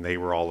 and they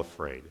were all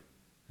afraid.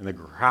 And the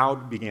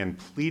crowd began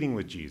pleading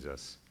with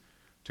Jesus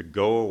to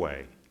go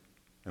away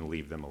and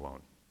leave them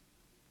alone.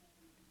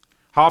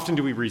 How often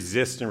do we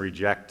resist and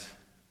reject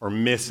or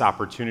miss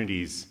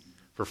opportunities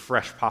for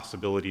fresh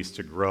possibilities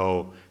to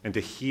grow and to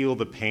heal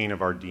the pain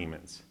of our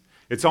demons?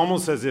 It's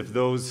almost as if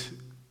those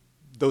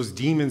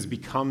demons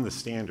become the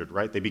standard,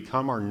 right? They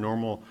become our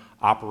normal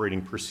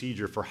operating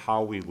procedure for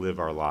how we live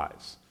our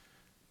lives.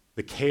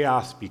 The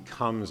chaos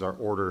becomes our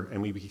order,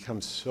 and we become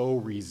so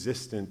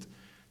resistant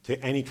to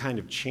any kind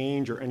of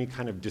change or any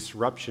kind of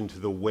disruption to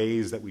the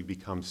ways that we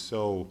become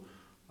so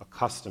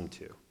accustomed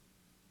to.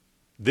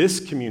 This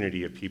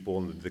community of people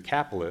in the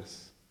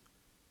Decapolis,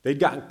 they'd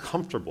gotten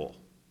comfortable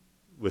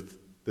with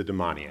the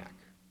demoniac.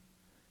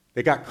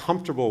 They got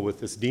comfortable with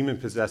this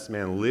demon-possessed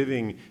man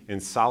living in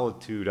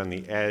solitude on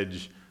the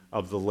edge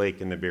of the lake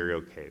in the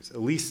burial caves.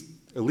 At least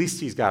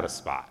he's got a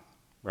spot,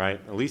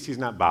 right? At least he's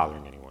not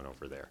bothering anyone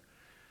over there.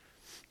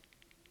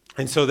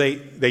 And so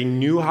they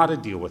knew how to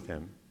deal with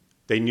him.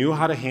 They knew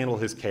how to handle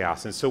his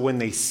chaos. And so when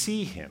they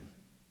see him,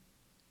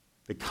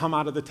 they come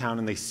out of the town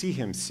and they see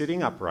him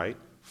sitting upright,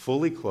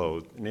 fully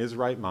clothed, in his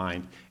right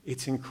mind.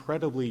 It's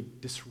incredibly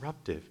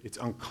disruptive. It's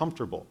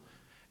uncomfortable.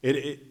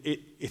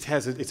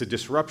 It's a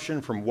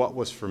disruption from what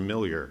was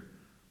familiar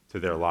to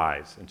their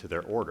lives and to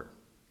their order.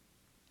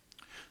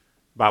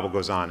 The Bible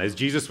goes on. As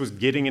Jesus was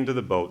getting into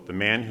the boat, the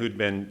man who had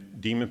been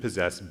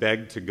demon-possessed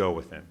begged to go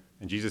with him.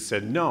 And Jesus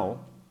said,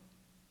 "No,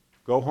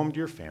 go home to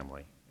your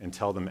family and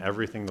tell them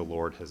everything the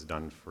Lord has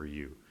done for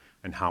you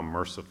and how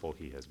merciful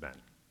he has been."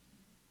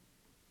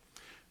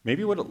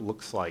 Maybe what it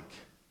looks like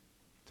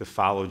to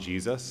follow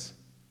Jesus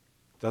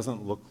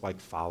doesn't look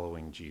like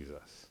following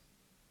Jesus.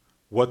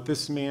 What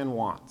this man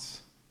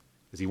wants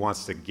is he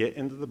wants to get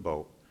into the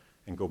boat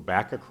and go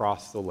back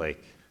across the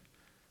lake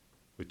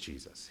with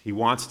Jesus. He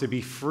wants to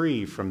be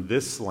free from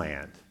this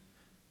land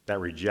that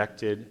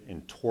rejected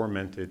and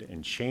tormented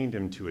and chained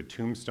him to a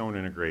tombstone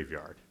in a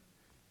graveyard.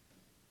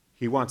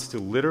 He wants to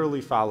literally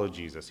follow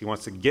Jesus. He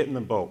wants to get in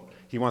the boat.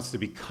 He wants to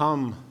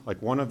become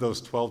like one of those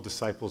 12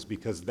 disciples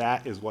because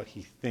that is what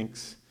he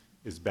thinks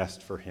is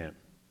best for him.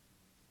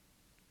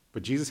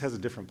 But Jesus has a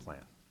different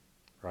plan,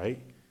 right?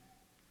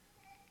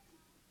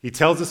 He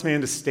tells this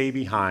man to stay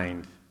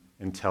behind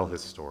and tell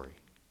his story.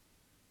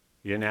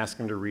 He didn't ask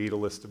him to read a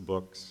list of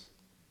books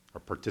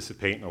or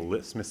participate in a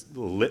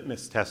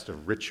litmus test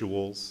of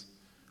rituals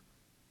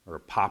or a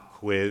pop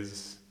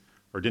quiz,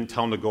 or didn't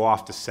tell him to go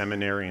off to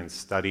seminary and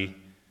study.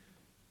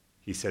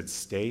 He said,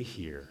 "Stay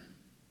here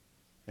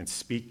and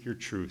speak your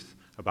truth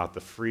about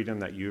the freedom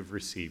that you have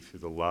received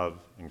through the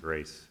love and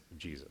grace of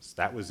Jesus."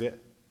 That was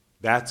it.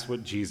 That's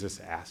what Jesus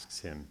asks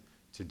him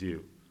to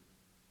do.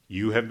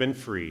 You have been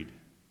freed.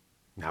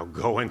 Now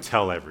go and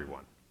tell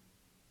everyone.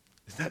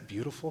 Isn't that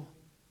beautiful?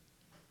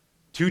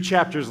 2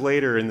 chapters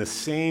later, in the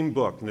same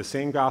book, in the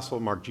same Gospel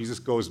of Mark, Jesus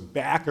goes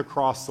back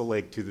across the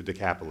lake to the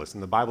Decapolis.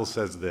 And the Bible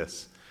says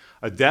this: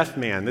 a deaf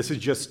man, this is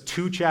just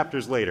 2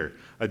 chapters later,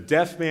 a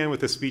deaf man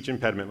with a speech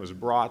impediment was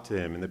brought to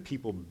him, and the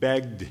people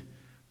begged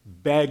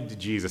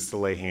Jesus to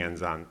lay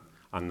hands on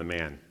the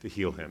man to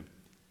heal him.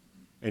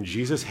 And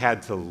Jesus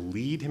had to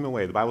lead him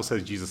away. The Bible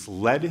says Jesus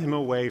led him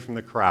away from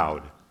the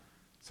crowd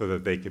so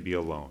that they could be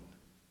alone.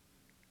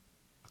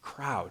 A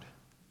crowd.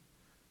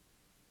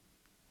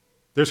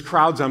 There's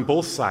crowds on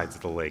both sides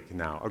of the lake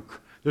now.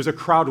 There's a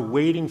crowd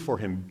waiting for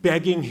him,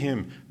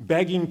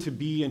 begging to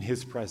be in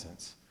his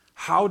presence.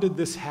 How did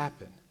this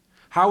happen?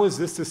 How is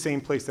this the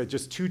same place that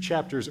just 2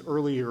 chapters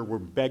earlier were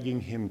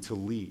begging him to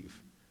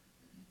leave?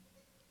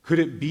 Could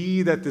it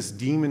be that this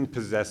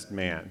demon-possessed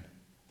man,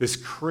 this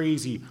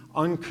crazy,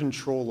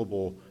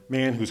 uncontrollable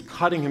man who's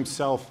cutting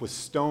himself with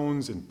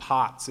stones and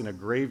pots in a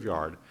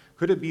graveyard,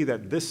 could it be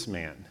that this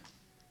man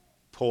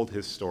told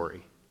his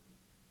story?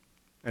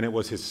 And it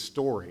was his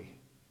story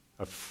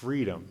of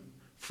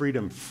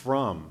freedom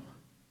from,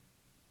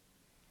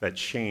 that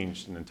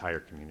changed an entire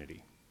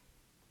community.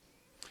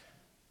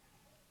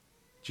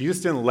 Jesus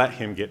didn't let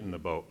him get in the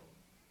boat,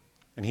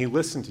 and he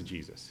listened to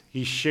Jesus.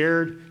 He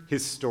shared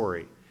his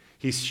story.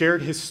 He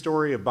shared his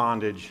story of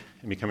bondage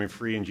and becoming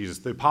free in Jesus.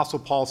 The Apostle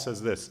Paul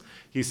says this.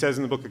 He says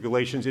in the book of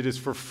Galatians, it is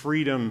for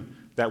freedom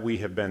that we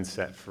have been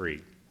set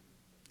free.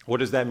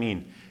 What does that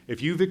mean?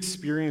 If you've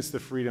experienced the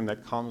freedom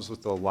that comes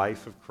with the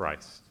life of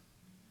Christ,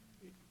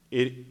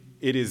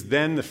 it is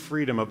then the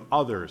freedom of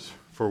others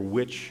for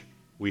which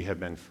we have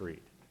been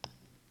freed.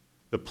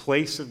 The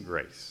place of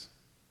grace,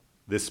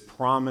 this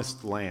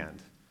promised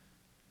land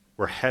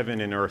where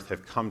heaven and earth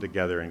have come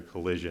together in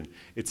collision.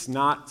 It's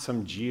not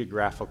some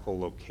geographical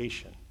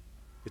location.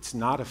 It's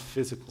not a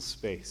physical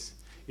space.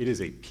 It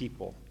is a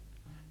people.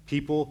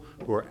 People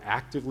who are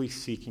actively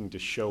seeking to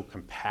show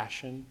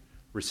compassion,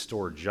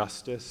 restore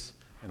justice,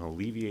 and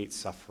alleviate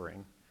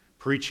suffering,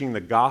 preaching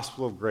the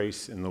gospel of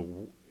grace in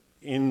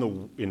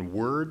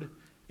word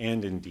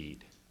and in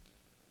deed.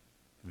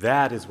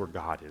 That is where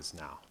God is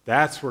now.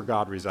 That's where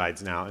God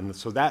resides now. And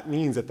so that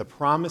means that the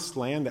promised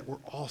land that we're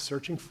all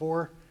searching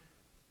for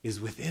is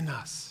within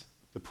us.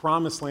 The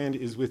promised land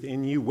is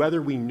within you.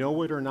 Whether we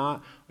know it or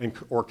not,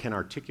 or can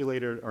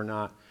articulate it or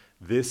not,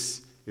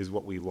 this is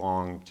what we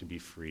long to be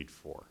freed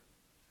for.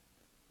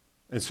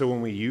 And so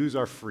when we use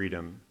our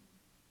freedom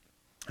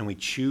and we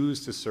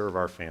choose to serve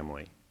our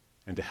family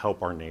and to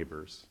help our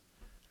neighbors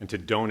and to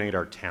donate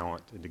our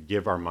talent and to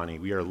give our money,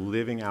 we are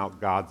living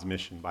out God's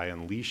mission by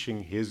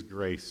unleashing his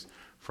grace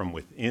from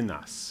within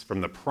us,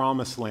 from the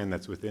promised land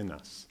that's within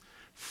us.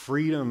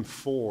 Freedom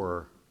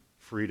for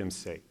freedom's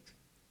sake.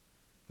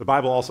 The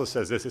Bible also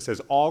says this. It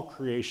says, all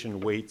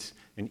creation waits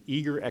in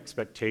eager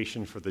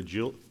expectation for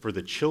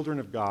the children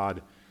of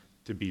God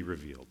to be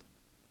revealed.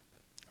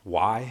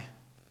 Why?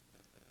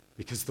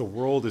 Because the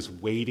world is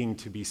waiting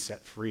to be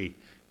set free.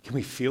 Can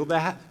we feel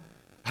that?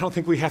 I don't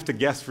think we have to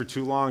guess for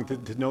too long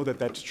to know that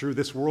that's true.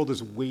 This world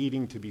is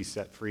waiting to be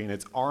set free, and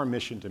it's our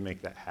mission to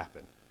make that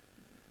happen.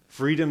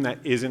 Freedom that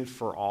isn't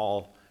for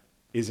all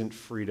isn't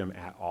freedom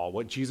at all.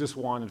 What Jesus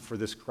wanted for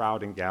this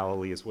crowd in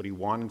Galilee is what he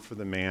wanted for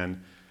the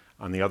man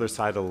on the other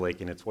side of the lake,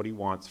 and it's what he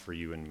wants for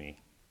you and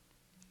me.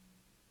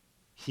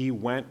 He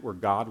went where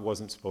God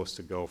wasn't supposed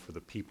to go for the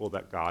people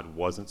that God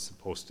wasn't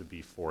supposed to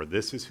be for.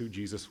 This is who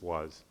Jesus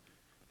was,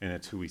 and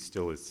it's who he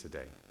still is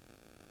today.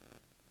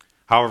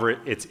 However,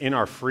 it's in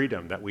our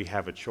freedom that we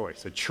have a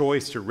choice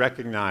to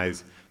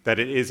recognize that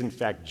it is, in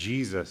fact,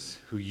 Jesus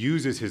who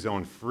uses his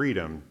own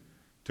freedom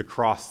to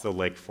cross the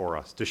lake for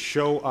us, to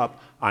show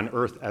up on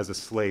earth as a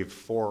slave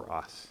for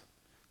us,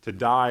 to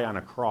die on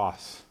a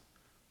cross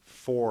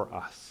for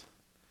us.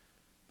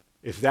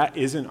 If that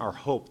isn't our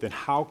hope, then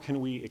how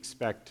can we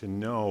expect to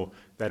know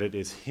that it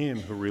is him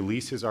who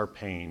releases our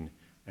pain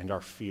and our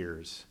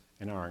fears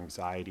and our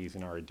anxieties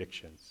and our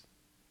addictions?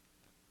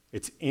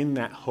 It's in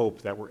that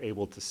hope that we're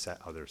able to set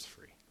others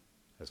free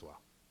as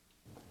well.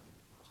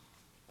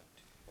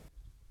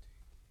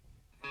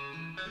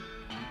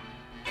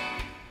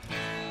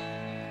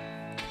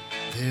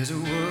 There's a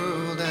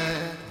world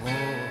at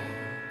war,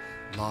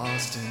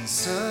 lost in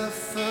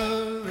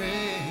suffering,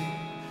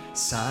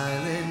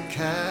 silent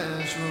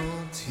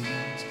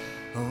casualties.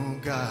 Oh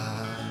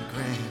God,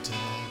 grant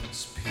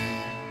us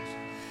peace.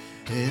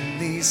 In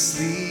these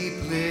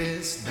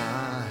sleepless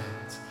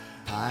nights,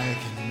 I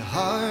can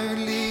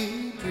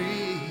hardly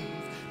breathe.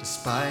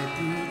 Despite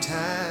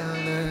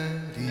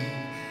brutality,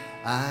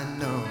 I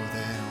know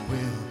there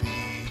will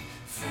be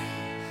free.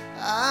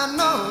 I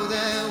know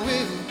there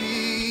will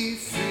be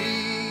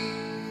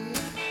free.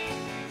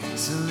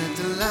 So let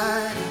the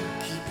light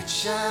keep it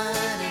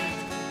shining.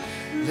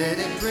 Let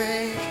it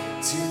break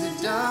to the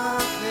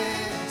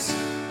darkness.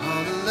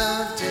 All the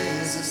love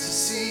dares us to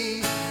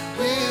see.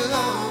 We'll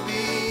all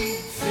be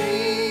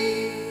free.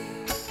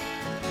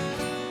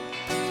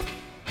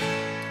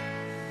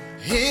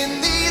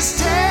 In these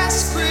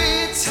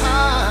desperate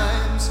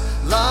times,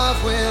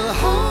 love will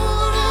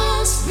hold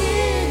us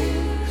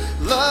near.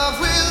 Love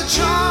will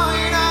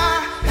join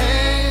our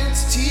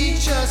hands,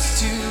 teach us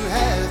to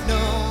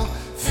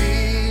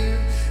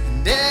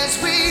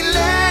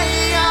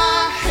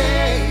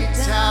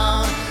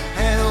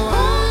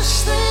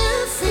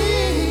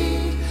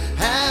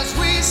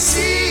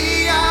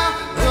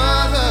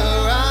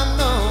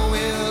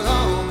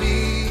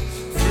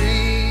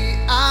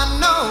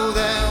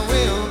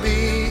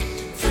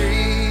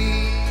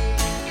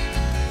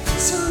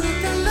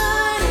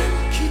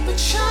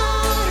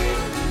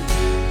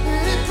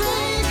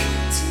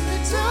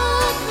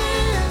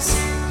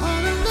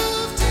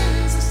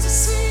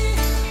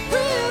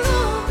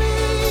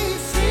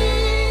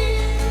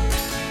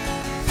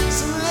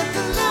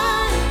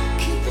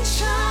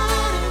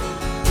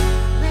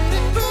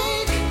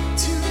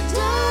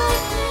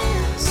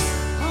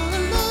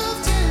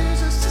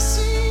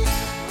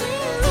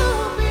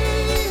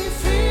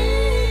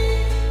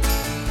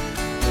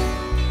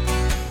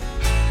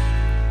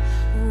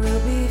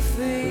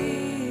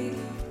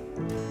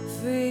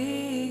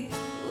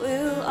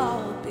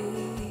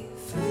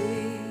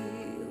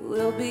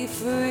we'll be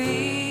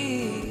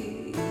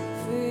free,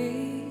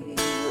 free,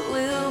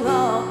 we'll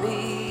all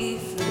be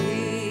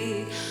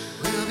free.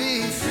 We'll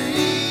be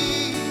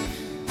free,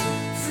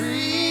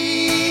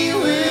 free,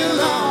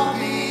 we'll all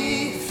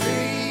be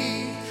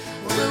free.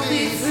 We'll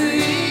be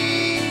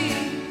free,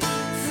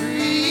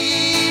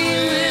 free,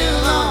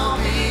 we'll all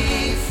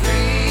be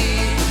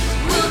free.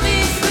 We'll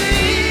be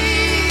free,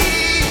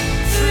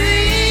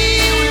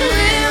 free,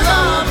 we'll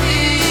all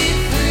be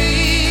free.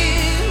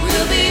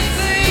 We'll be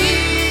free,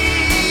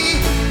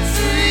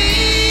 free,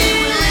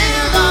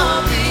 we'll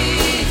all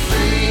be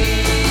free.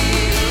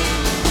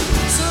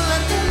 So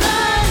let the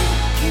light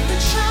keep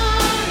it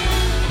shining,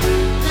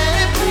 let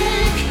it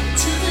break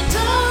to the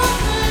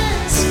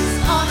darkness.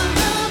 All the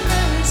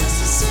numbers us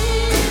to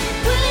see,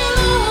 we'll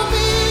all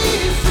be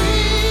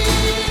free.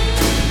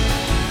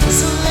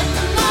 So let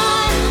the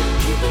light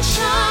keep it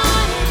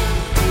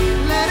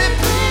shining, let it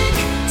break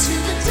to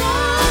the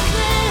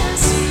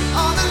darkness.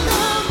 All the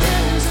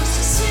numbers us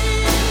to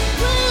see,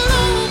 we'll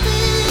all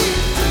be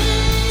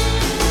free.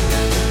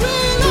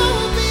 We'll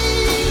all be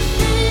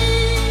free.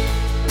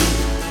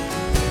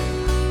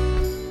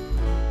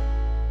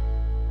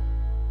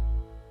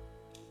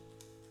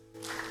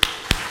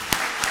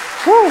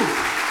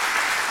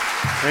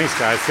 Thanks,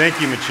 guys.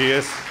 Thank you,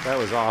 Machias. That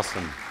was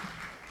awesome.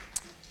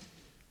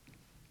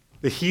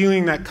 The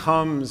healing that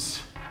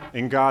comes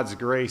in God's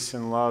grace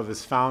and love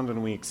is found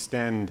when we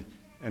extend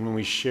and when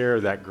we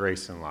share that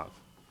grace and love.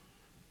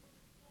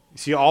 You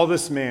see, all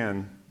this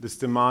man, this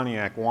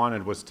demoniac,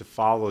 wanted was to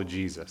follow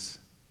Jesus.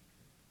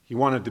 He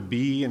wanted to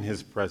be in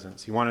his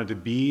presence. He wanted to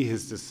be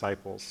his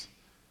disciples.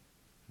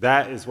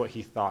 That is what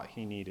he thought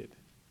he needed.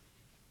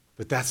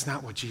 But that's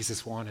not what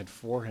Jesus wanted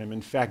for him.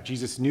 In fact,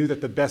 Jesus knew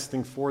that the best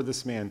thing for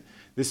this man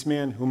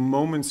who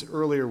moments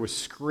earlier was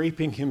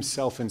scraping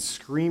himself and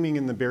screaming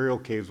in the burial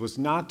caves, was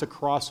not to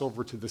cross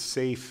over to the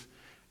safe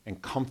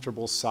and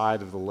comfortable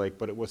side of the lake,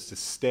 but it was to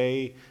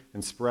stay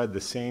and spread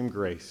the same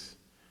grace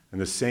and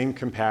the same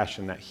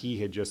compassion that he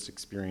had just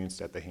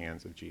experienced at the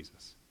hands of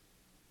Jesus.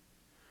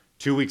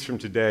 2 weeks from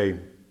today,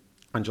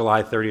 on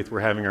July 30th, we're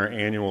having our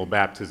annual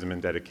baptism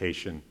and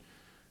dedication.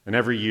 And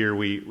every year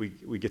we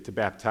get to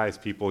baptize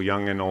people,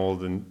 young and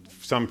old, and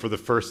some for the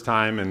first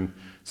time, and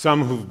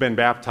some who've been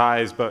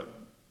baptized, but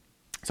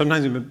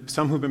sometimes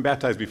some who've been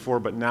baptized before,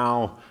 but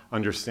now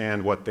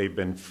understand what they've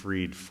been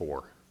freed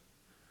for.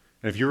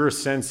 And if you're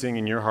sensing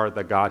in your heart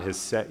that God has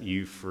set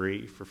you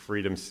free for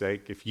freedom's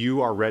sake, if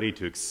you are ready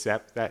to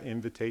accept that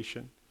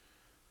invitation,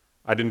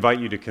 I'd invite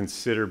you to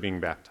consider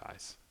being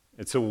baptized.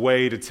 It's a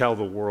way to tell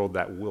the world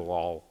that we'll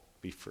all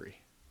be free.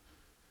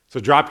 So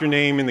drop your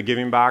name in the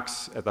giving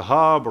box at the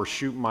hub, or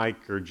shoot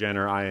Mike or Jen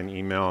or I an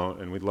email,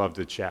 and we'd love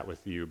to chat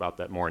with you about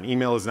that more. An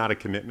email is not a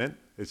commitment.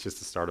 It's just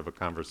the start of a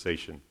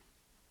conversation.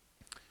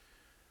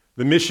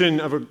 The mission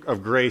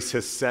of grace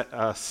has set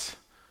us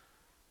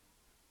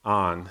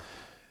on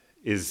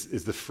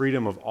is the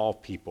freedom of all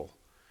people.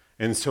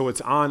 And so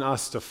it's on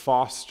us to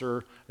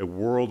foster a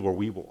world where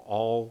we will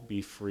all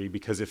be free,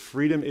 because if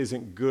freedom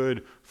isn't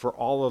good for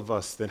all of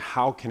us, then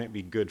how can it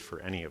be good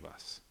for any of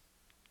us?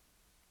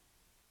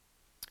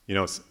 You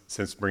know,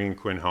 since bringing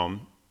Quinn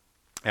home,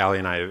 Allie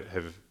and I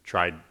have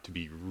tried to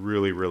be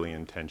really, really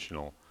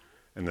intentional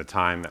in the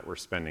time that we're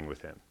spending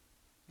with him.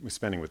 We're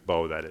spending with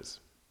Bo, that is.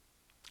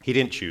 He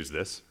didn't choose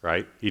this,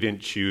 right? He didn't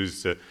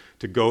choose to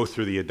go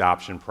through the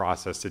adoption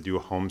process, to do a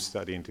home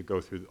study, and to go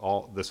through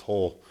all this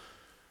whole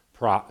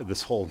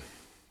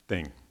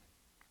thing.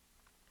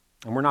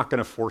 And we're not going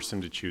to force him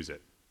to choose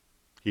it.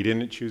 He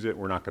didn't choose it.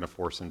 We're not going to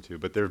force him to.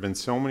 But there have been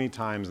so many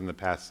times in the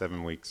past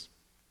 7 weeks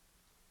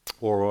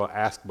where we'll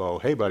ask Bo,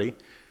 hey, buddy,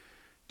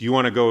 do you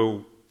want to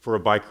go for a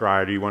bike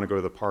ride, or do you want to go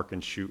to the park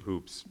and shoot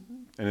hoops?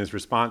 And his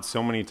response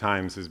so many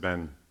times has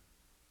been,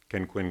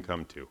 can Quinn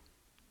come too?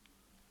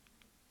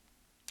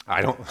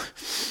 I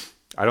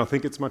don't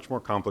think it's much more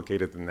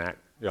complicated than that,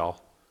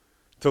 y'all.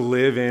 To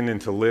live in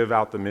and to live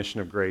out the mission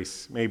of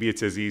grace, maybe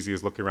it's as easy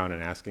as looking around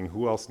and asking,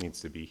 who else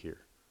needs to be here?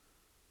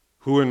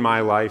 Who in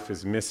my life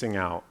is missing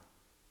out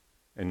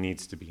and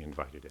needs to be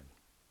invited in?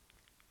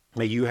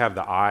 May you have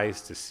the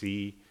eyes to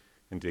see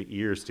and the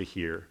ears to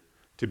hear,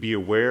 to be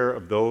aware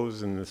of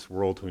those in this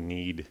world who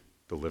need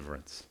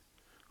deliverance,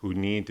 who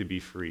need to be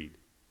freed.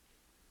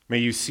 May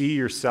you see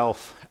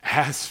yourself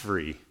as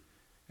free,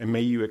 and may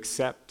you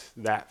accept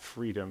that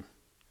freedom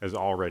as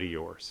already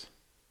yours.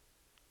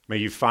 May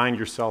you find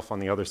yourself on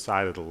the other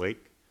side of the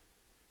lake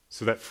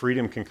so that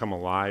freedom can come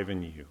alive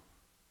in you,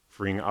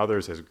 freeing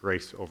others as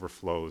grace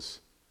overflows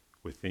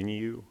within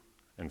you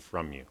and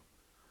from you.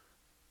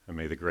 And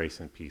may the grace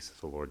and peace of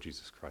the Lord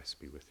Jesus Christ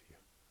be with you.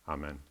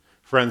 Amen.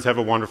 Friends, have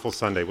a wonderful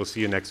Sunday. We'll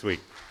see you next week.